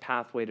Christ's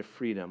pathway to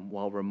freedom,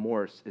 while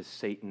remorse is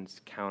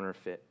Satan's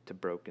counterfeit to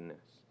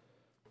brokenness.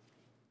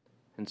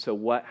 And so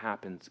what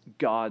happens?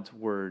 God's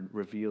word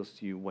reveals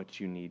to you what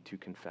you need to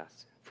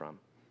confess from.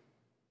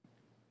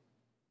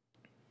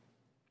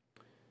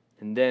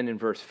 And then in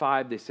verse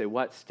 5, they say,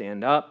 what?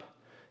 Stand up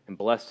and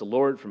bless the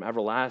Lord from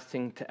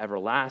everlasting to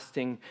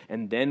everlasting.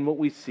 And then what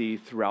we see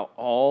throughout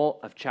all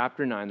of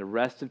chapter 9, the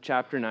rest of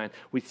chapter 9,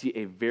 we see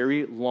a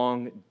very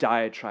long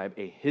diatribe,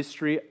 a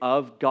history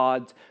of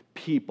God's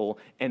people.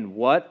 And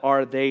what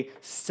are they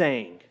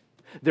saying?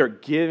 They're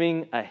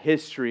giving a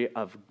history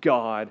of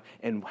God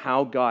and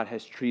how God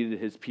has treated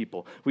his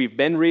people. We've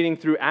been reading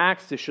through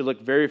Acts. This should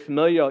look very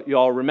familiar. You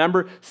all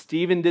remember,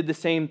 Stephen did the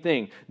same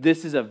thing.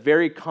 This is a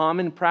very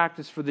common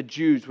practice for the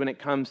Jews when it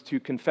comes to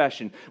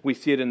confession. We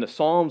see it in the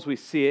Psalms. We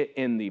see it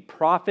in the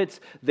prophets.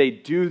 They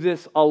do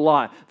this a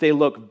lot. They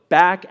look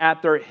back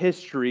at their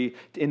history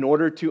in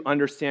order to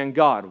understand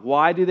God.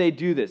 Why do they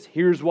do this?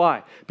 Here's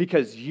why.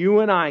 Because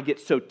you and I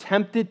get so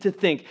tempted to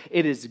think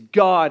it is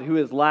God who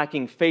is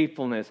lacking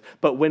faithfulness.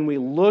 But when we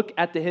look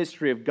at the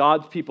history of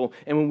God's people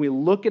and when we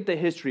look at the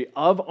history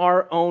of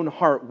our own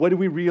heart, what do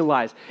we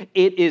realize?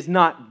 It is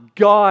not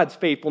God's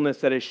faithfulness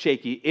that is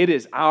shaky. It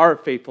is our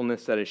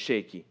faithfulness that is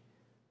shaky.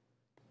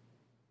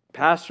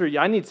 Pastor,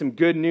 I need some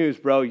good news,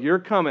 bro. You're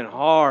coming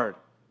hard.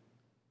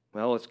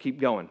 Well, let's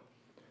keep going.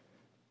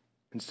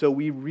 And so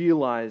we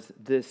realize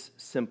this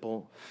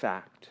simple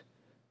fact,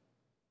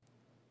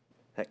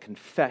 that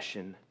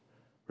confession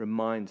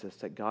reminds us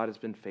that God has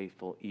been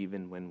faithful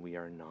even when we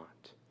are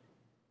not.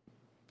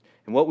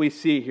 And what we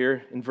see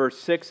here in verse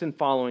 6 and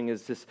following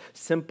is this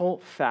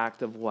simple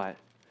fact of what?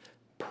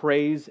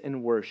 Praise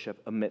and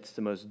worship amidst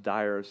the most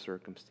dire of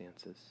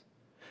circumstances.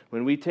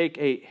 When we take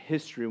a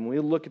history, when we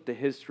look at the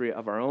history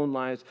of our own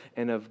lives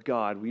and of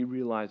God, we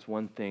realize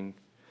one thing,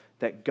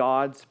 that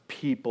God's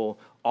people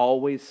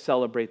always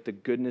celebrate the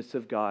goodness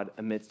of God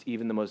amidst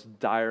even the most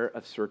dire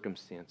of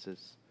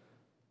circumstances.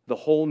 The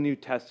whole New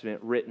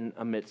Testament written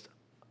amidst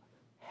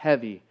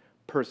heavy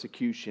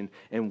persecution.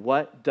 And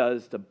what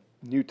does the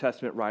New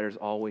Testament writers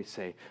always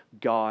say?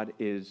 God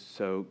is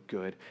so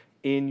good.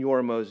 In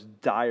your most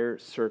dire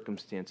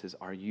circumstances,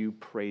 are you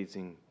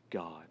praising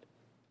God?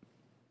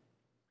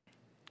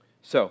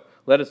 So,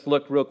 let us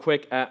look real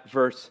quick at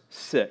verse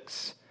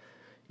 6.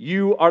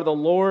 You are the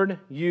Lord,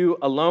 you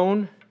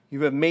alone.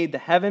 You have made the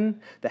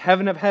heaven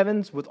of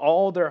heavens with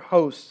all their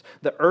hosts,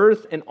 the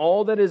earth and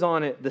all that is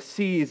on it, the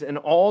seas and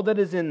all that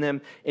is in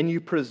them, and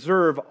you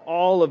preserve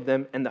all of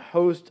them, and the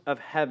host of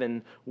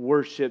heaven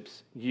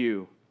worships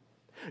you.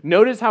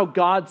 Notice how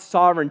God's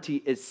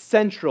sovereignty is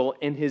central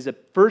in his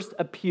first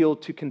appeal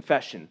to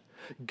confession.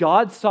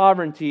 God's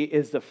sovereignty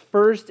is the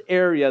first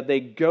area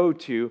they go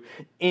to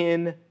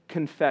in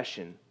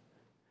confession.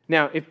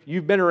 Now, if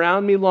you've been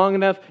around me long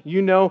enough,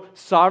 you know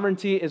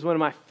sovereignty is one of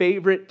my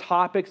favorite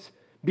topics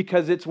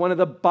because it's one of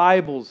the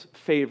Bible's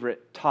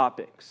favorite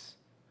topics.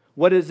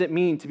 What does it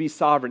mean to be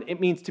sovereign? It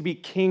means to be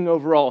king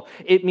over all.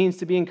 It means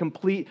to be in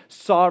complete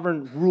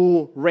sovereign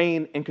rule,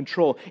 reign, and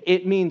control.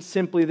 It means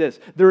simply this: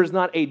 there is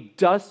not a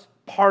dust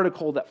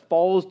particle that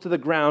falls to the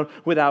ground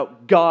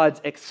without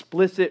God's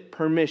explicit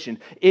permission.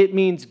 It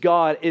means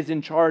God is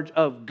in charge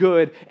of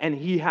good and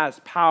he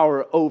has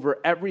power over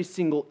every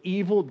single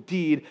evil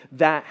deed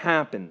that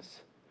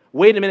happens.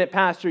 Wait a minute,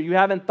 Pastor, you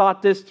haven't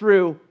thought this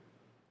through.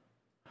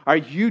 Are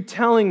you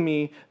telling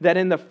me that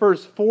in the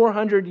first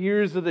 400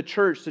 years of the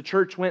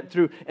church went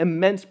through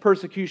immense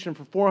persecution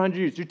for 400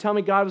 years? You're telling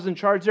me God was in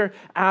charge there?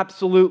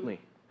 Absolutely.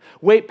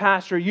 Wait,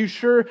 Pastor, are you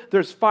sure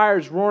there's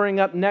fires roaring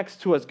up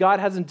next to us? God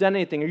hasn't done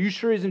anything. Are you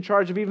sure he's in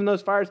charge of even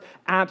those fires?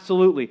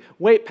 Absolutely.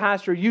 Wait,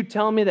 Pastor, are you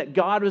telling me that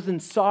God was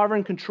in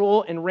sovereign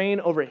control and reign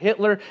over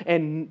Hitler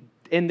and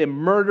in the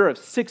murder of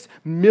 6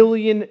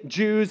 million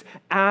Jews?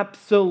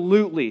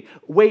 Absolutely.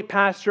 Wait,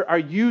 Pastor, are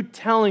you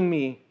telling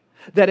me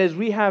that as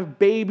we have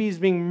babies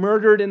being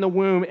murdered in the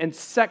womb and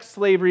sex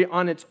slavery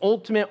on its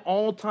ultimate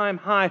all-time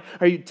high,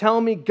 are you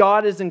telling me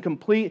God is in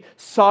complete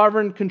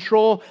sovereign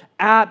control?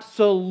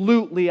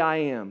 Absolutely I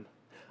am.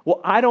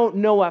 Well, I don't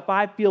know if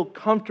I feel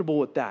comfortable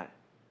with that.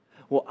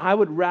 Well, I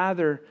would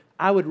rather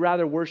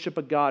worship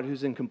a God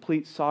who's in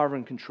complete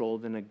sovereign control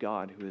than a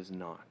God who is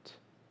not.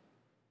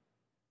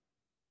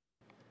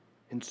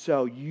 And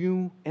so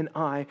you and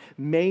I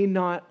may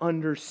not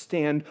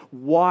understand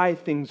why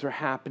things are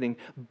happening,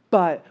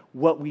 but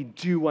what we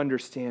do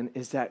understand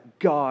is that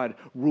God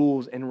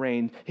rules and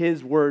reigns.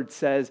 His word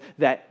says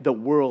that the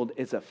world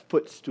is a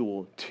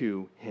footstool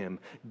to him.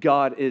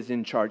 God is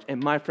in charge.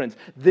 And my friends,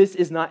 this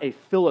is not a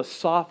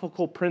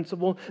philosophical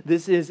principle.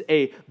 This is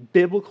a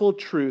biblical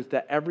truth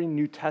that every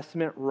New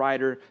Testament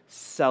writer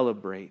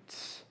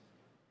celebrates.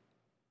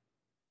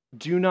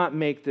 Do not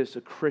make this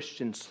a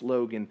Christian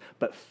slogan,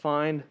 but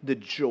find the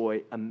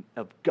joy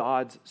of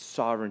God's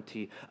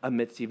sovereignty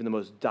amidst even the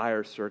most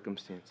dire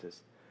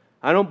circumstances.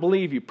 I don't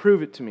believe you.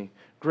 Prove it to me.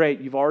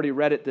 Great, you've already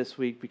read it this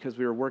week because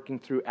we were working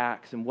through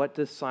Acts. And what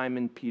does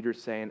Simon Peter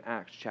say in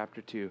Acts chapter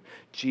 2?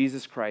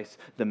 Jesus Christ,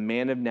 the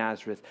man of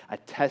Nazareth,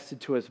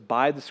 attested to us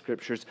by the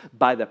Scriptures,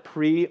 by the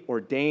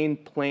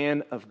preordained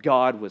plan of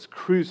God, was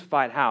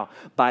crucified. How?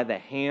 By the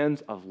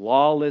hands of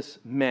lawless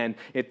men.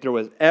 If there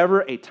was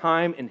ever a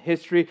time in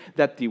history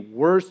that the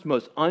worst,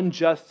 most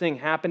unjust thing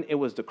happened, it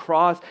was the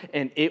cross,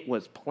 and it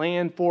was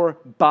planned for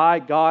by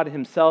God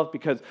himself,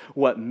 because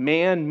what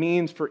man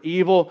means for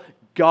evil,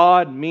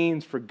 God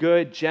means for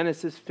good.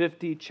 Genesis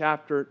 50,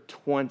 chapter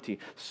 20.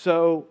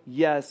 So,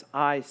 yes,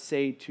 I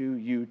say to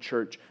you,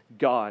 church,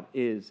 God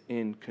is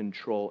in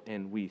control,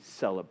 and we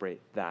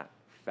celebrate that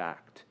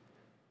fact.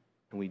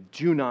 And we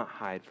do not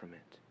hide from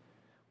it.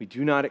 We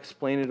do not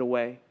explain it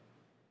away.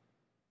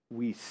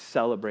 We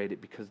celebrate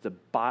it because the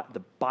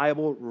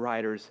Bible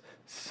writers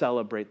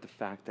celebrate the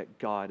fact that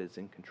God is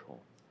in control.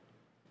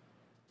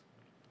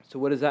 So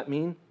what does that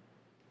mean?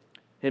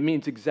 It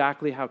means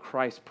exactly how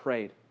Christ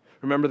prayed.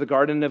 Remember the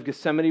Garden of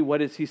Gethsemane? What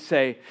does he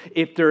say?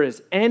 If there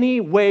is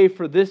any way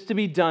for this to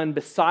be done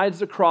besides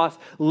the cross,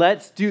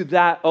 let's do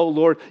that, O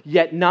Lord.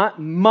 Yet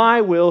not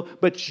my will,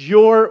 but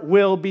your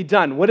will be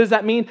done. What does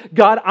that mean?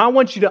 God, I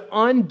want you to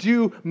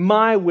undo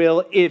my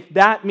will if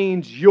that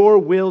means your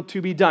will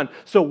to be done.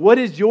 So what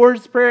is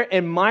yours prayer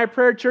and my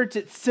prayer, church?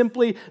 It's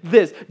simply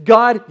this.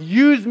 God,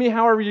 use me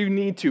however you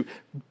need to.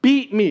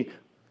 Beat me.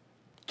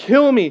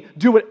 Kill me.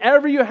 Do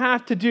whatever you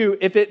have to do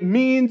if it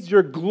means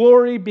your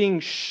glory being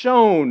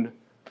shown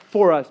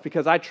for us,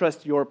 because I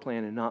trust your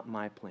plan and not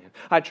my plan.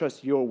 I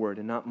trust your word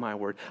and not my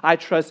word. I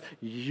trust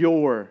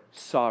your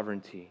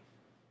sovereignty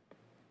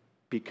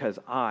because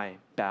I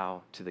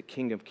bow to the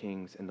King of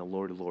Kings and the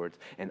Lord of Lords,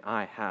 and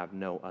I have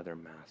no other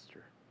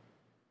master.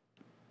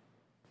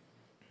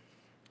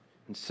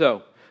 And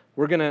so,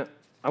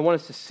 I want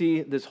us to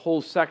see this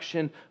whole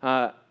section.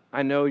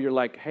 I know you're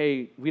like,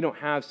 hey, we don't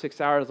have 6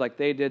 hours like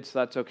they did, so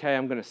that's okay.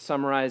 I'm going to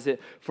summarize it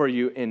for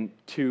you in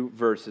 2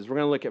 verses. We're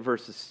going to look at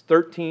verses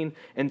 13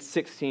 and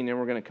 16, and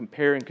we're going to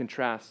compare and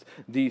contrast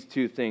these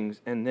two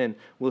things, and then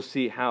we'll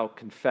see how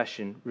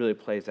confession really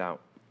plays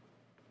out.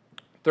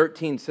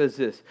 13 says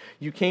this,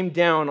 "You came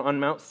down on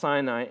Mount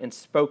Sinai and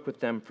spoke with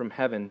them from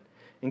heaven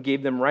and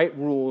gave them right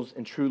rules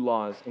and true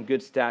laws and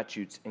good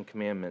statutes and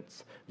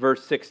commandments."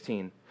 Verse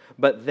 16,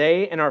 "But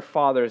they and our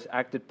fathers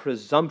acted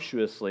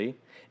presumptuously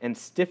and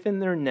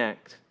stiffened their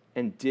necks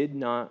and did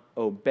not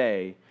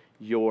obey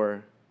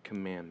your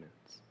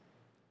commandments."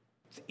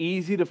 It's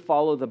easy to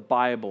follow the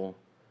Bible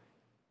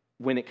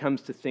when it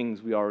comes to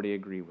things we already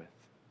agree with.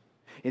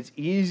 It's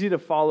easy to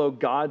follow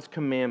God's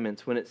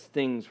commandments when it's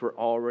things we're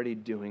already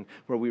doing.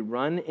 Where we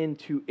run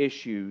into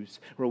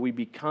issues, where we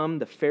become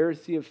the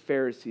Pharisee of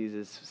Pharisees,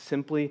 is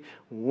simply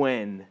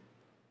when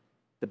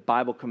the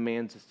Bible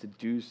commands us to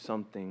do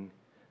something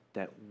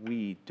that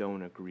we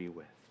don't agree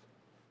with.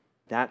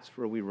 That's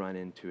where we run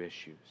into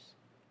issues.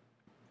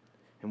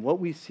 And what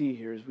we see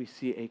here is we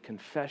see a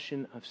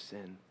confession of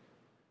sin.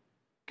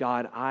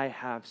 God, I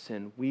have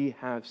sinned. We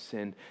have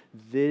sinned.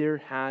 There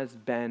has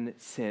been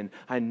sin.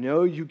 I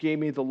know you gave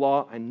me the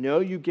law. I know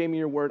you gave me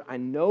your word. I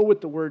know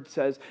what the word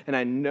says. And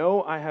I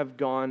know I have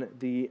gone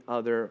the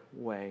other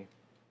way.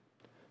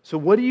 So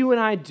what do you and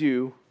I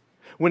do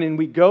when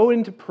we go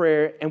into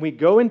prayer and we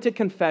go into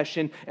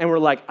confession and we're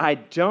like, I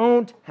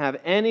don't have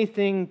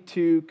anything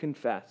to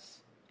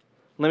confess?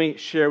 Let me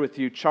share with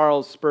you,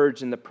 Charles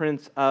Spurgeon, the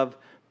Prince of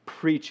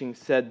Preaching,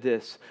 said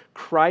this: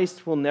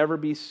 "Christ will never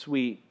be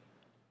sweet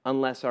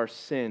unless our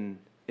sin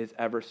is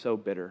ever so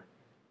bitter."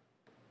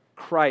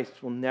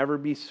 Christ will never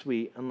be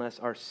sweet unless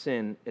our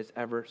sin is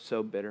ever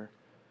so bitter.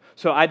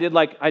 So I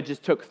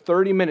just took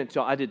 30 minutes,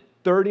 y'all. I did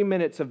 30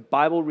 minutes of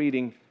Bible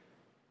reading,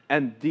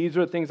 and these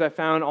are the things I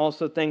found.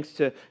 Also, thanks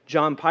to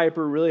John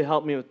Piper, really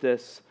helped me with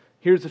this.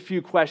 Here's a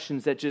few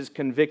questions that just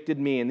convicted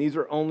me, and these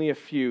are only a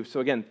few.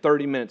 So again,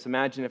 30 minutes.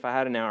 Imagine if I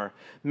had an hour.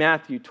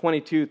 Matthew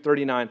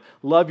 22:39.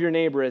 "Love your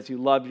neighbor as you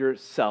love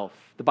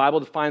yourself." The Bible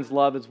defines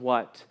love as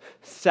what?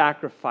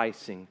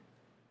 Sacrificing,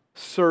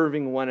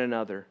 serving one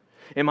another.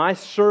 Am I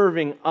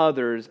serving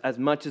others as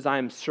much as I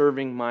am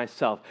serving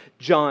myself?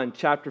 John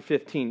chapter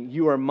 15.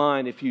 "You are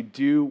mine if you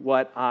do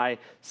what I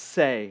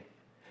say."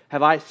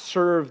 Have I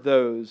served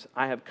those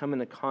I have come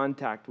into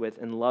contact with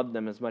and loved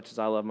them as much as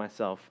I love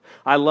myself?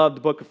 I love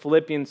the book of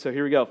Philippians, so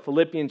here we go.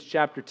 Philippians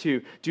chapter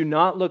 2. "Do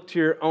not look to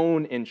your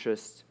own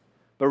interests,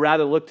 but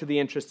rather look to the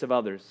interests of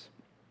others."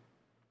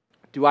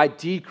 Do I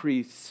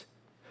decrease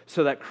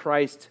so that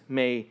Christ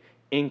may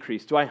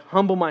increase? Do I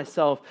humble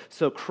myself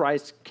so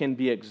Christ can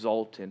be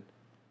exalted?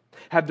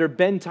 Have there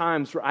been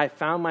times where I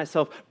found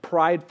myself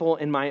prideful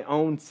in my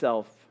own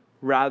self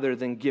rather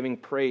than giving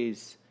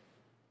praise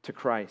to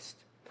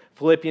Christ?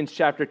 Philippians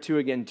chapter 2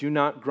 again, "Do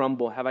not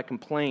grumble." Have I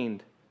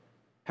complained?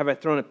 Have I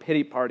thrown a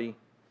pity party?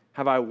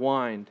 Have I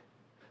whined?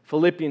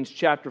 Philippians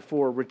chapter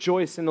 4,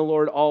 "Rejoice in the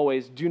Lord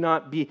always. Do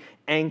not be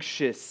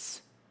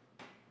anxious.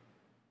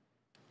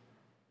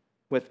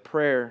 With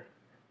prayer,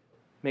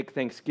 make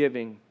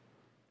thanksgiving."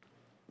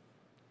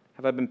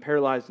 Have I been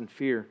paralyzed in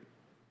fear?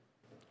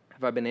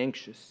 Have I been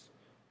anxious?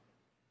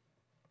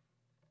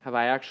 Have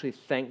I actually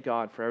thanked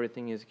God for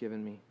everything He has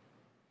given me?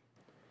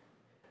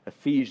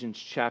 Ephesians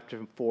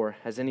chapter 4,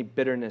 "Has any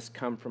bitterness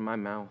come from my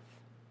mouth?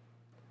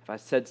 Have I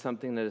said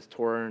something that has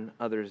torn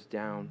others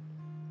down?"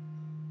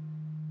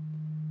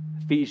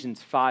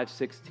 Ephesians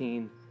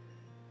 5:16,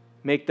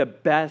 "Make the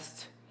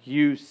best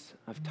use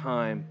of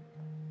time."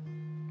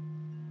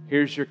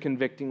 Here's your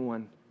convicting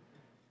one.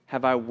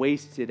 Have I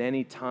wasted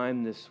any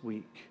time this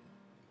week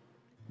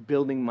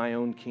building my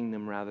own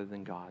kingdom rather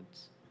than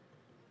God's?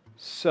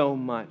 So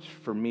much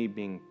for me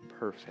being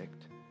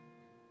perfect.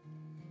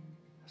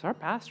 Is our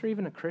pastor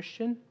even a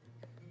Christian?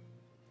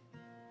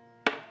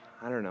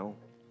 I don't know.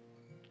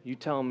 You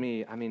tell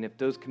me. I mean, if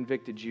those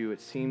convicted you,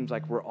 it seems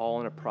like we're all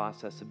in a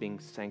process of being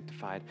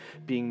sanctified,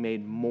 being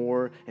made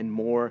more and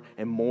more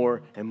and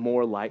more and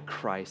more like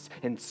Christ.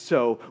 And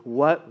so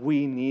what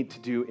we need to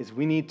do is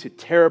we need to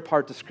tear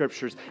apart the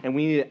Scriptures and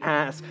we need to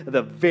ask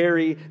the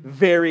very,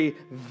 very,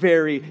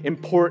 very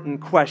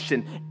important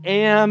question: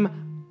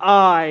 am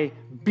I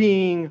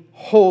being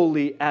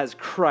holy as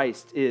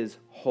Christ is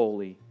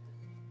holy?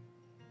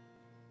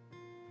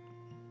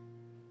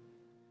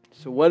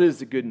 So what is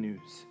the good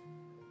news?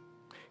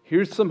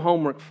 Here's some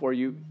homework for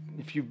you.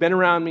 If you've been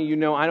around me, you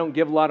know I don't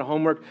give a lot of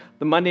homework.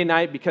 The Monday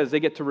night, because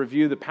they get to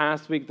review the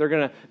past week, they're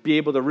going to be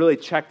able to really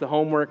check the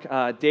homework.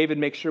 David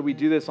makes sure we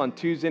do this on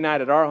Tuesday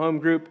night at our home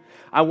group.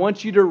 I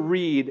want you to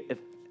read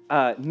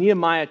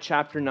Nehemiah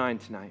chapter 9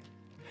 tonight.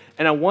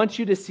 And I want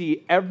you to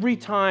see every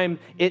time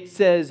it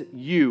says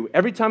you.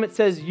 Every time it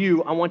says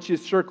you, I want you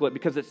to circle it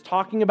because it's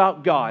talking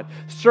about God.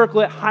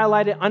 Circle it,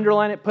 highlight it,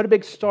 underline it, put a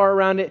big star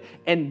around it,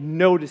 and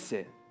notice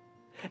it.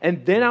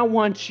 And then I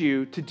want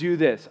you to do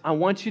this. I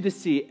want you to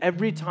see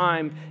every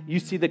time you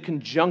see the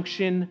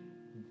conjunction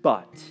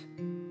but.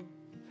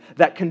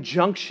 That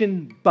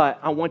conjunction but,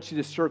 I want you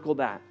to circle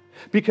that.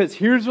 Because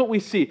here's what we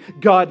see.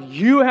 God,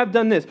 you have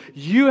done this.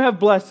 You have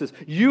blessed us.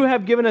 You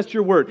have given us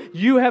your word.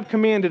 You have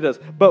commanded us.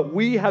 But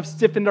we have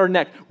stiffened our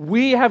neck.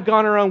 We have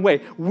gone our own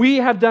way. We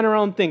have done our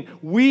own thing.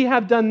 We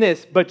have done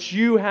this, but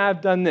you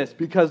have done this.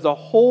 Because the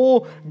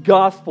whole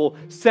gospel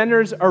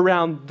centers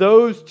around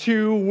those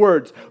two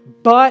words.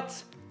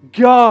 But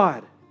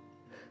God.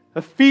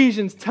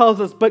 Ephesians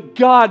tells us, but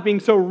God, being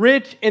so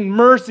rich in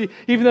mercy,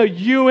 even though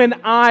you and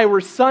I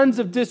were sons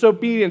of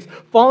disobedience,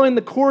 following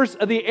the course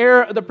of the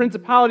error of the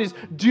principalities,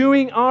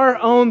 doing our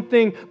own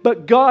thing,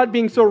 but God,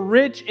 being so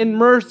rich in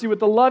mercy with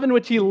the love in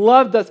which He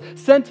loved us,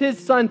 sent His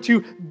Son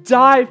to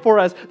die for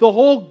us. The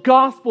whole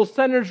gospel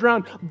centers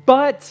around,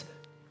 but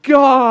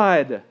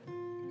God.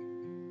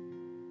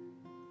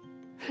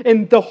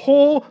 And the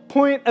whole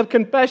point of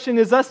confession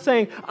is us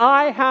saying,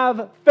 I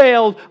have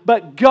failed,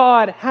 but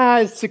God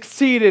has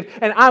succeeded,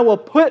 and I will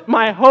put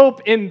my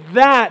hope in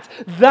that.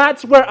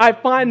 That's where I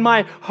find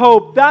my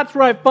hope. That's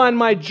where I find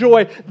my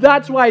joy.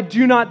 That's why I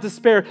do not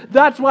despair.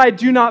 That's why I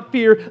do not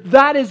fear.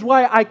 That is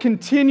why I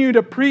continue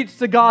to preach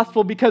the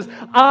gospel, because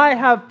I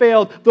have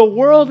failed. The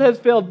world has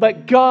failed,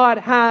 but God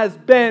has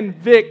been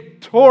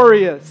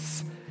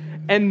victorious.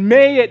 And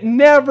may it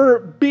never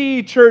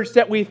be, church,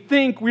 that we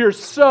think we are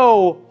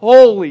so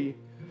holy,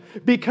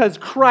 because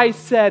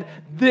Christ said,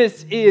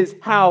 this is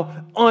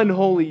how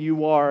unholy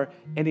you are.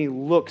 And He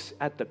looks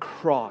at the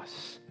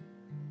cross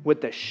with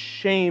the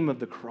shame of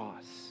the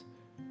cross.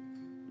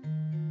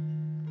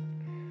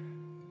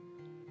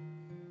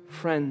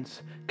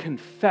 Friends,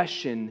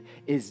 confession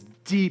is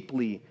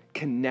deeply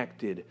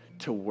connected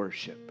to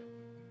worship.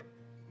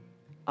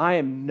 I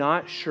am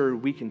not sure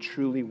we can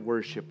truly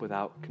worship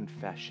without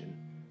confession.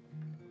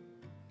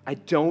 I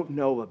don't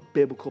know a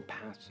biblical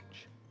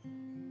passage.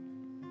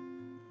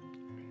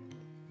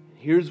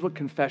 Here's what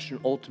confession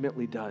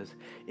ultimately does.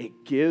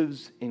 It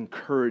gives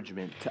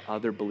encouragement to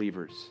other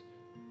believers.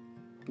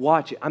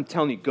 Watch it. I'm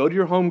telling you, go to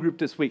your home group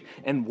this week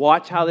and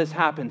watch how this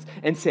happens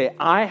and say,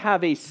 I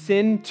have a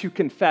sin to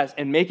confess,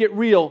 and make it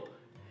real.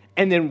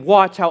 And then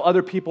watch how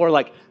other people are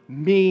like,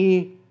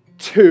 me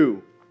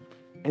too.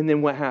 And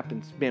then what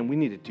happens? Man, we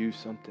need to do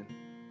something.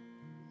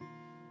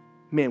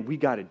 Man, we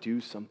got to do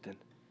something.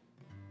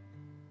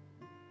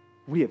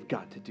 We have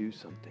got to do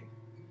something.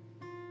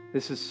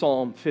 This is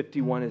Psalm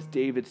 51 as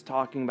David's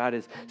talking about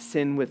his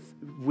sin with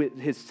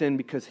his sin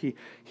because he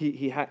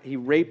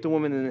raped a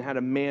woman and then had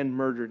a man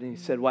murdered. And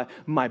he said, "Why?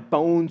 My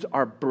bones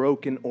are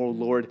broken, O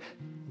Lord.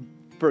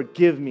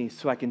 Forgive me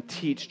so I can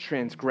teach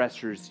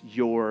transgressors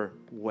your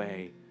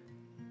way."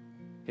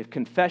 If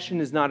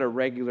confession is not a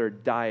regular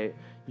diet,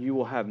 you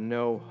will have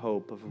no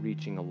hope of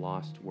reaching a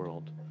lost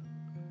world.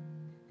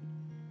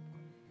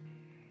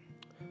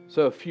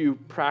 So a few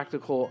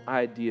practical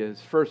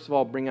ideas. First of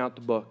all, bring out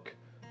the book.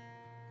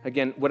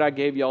 Again, what I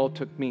gave y'all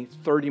took me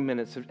 30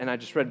 minutes, and I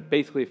just read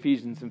basically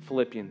Ephesians and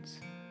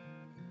Philippians.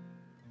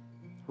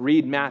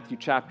 Read Matthew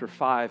chapter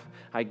 5.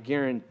 I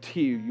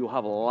guarantee you'll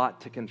have a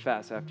lot to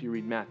confess after you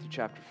read Matthew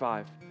chapter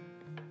 5.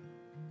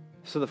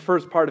 So the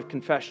first part of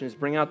confession is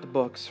bring out the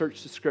book,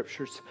 search the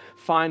scriptures,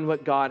 find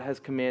what God has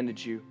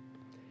commanded you,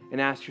 and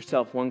ask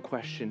yourself one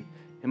question.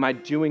 Am I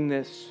doing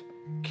this?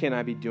 Can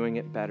I be doing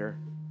it better?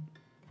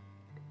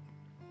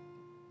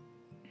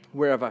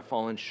 Where have I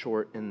fallen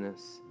short in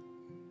this?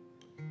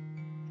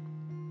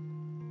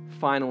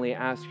 Finally,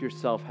 ask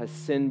yourself, has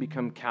sin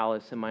become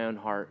callous in my own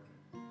heart?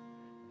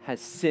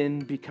 Has sin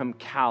become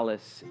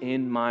callous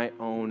in my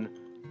own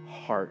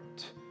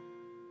heart?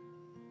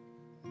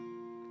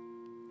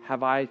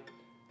 Have I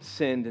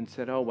sinned and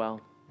said, oh well?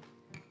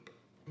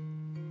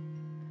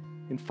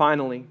 And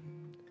finally,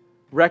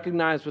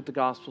 recognize what the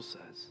gospel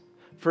says.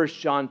 1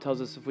 John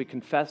tells us if we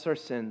confess our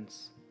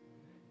sins,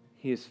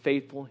 He is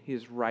faithful, He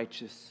is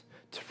righteous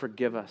to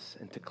forgive us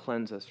and to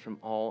cleanse us from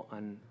all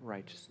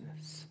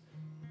unrighteousness.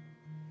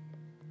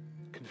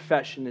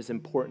 Confession is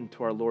important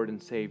to our Lord and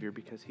Savior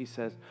because He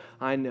says,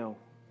 I know,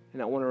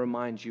 and I want to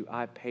remind you,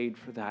 I paid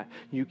for that.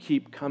 You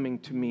keep coming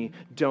to me.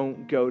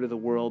 Don't go to the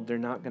world. They're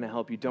not going to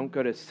help you. Don't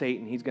go to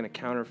Satan. He's going to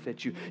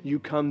counterfeit you. You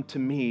come to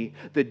me,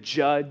 the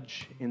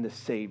judge and the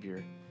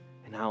Savior,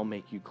 and I'll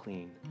make you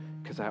clean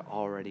because I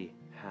already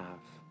have.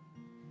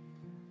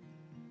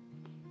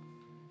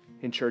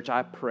 In church,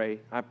 I pray.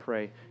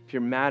 If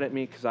you're mad at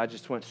me because I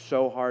just went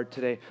so hard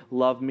today,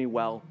 love me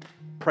well.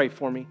 Pray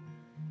for me.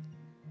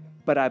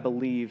 But I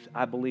believe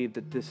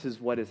that this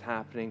is what is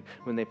happening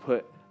when they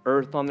put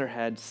earth on their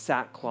head,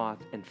 sackcloth,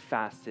 and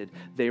fasted.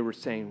 They were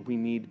saying, we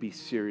need to be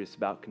serious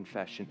about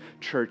confession.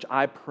 Church,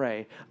 I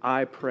pray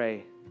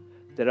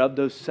that of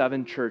those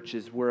 7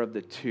 churches, we're of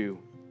the 2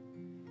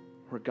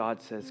 where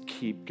God says,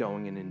 keep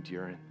going in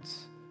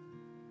endurance.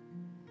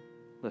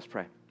 Let's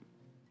pray.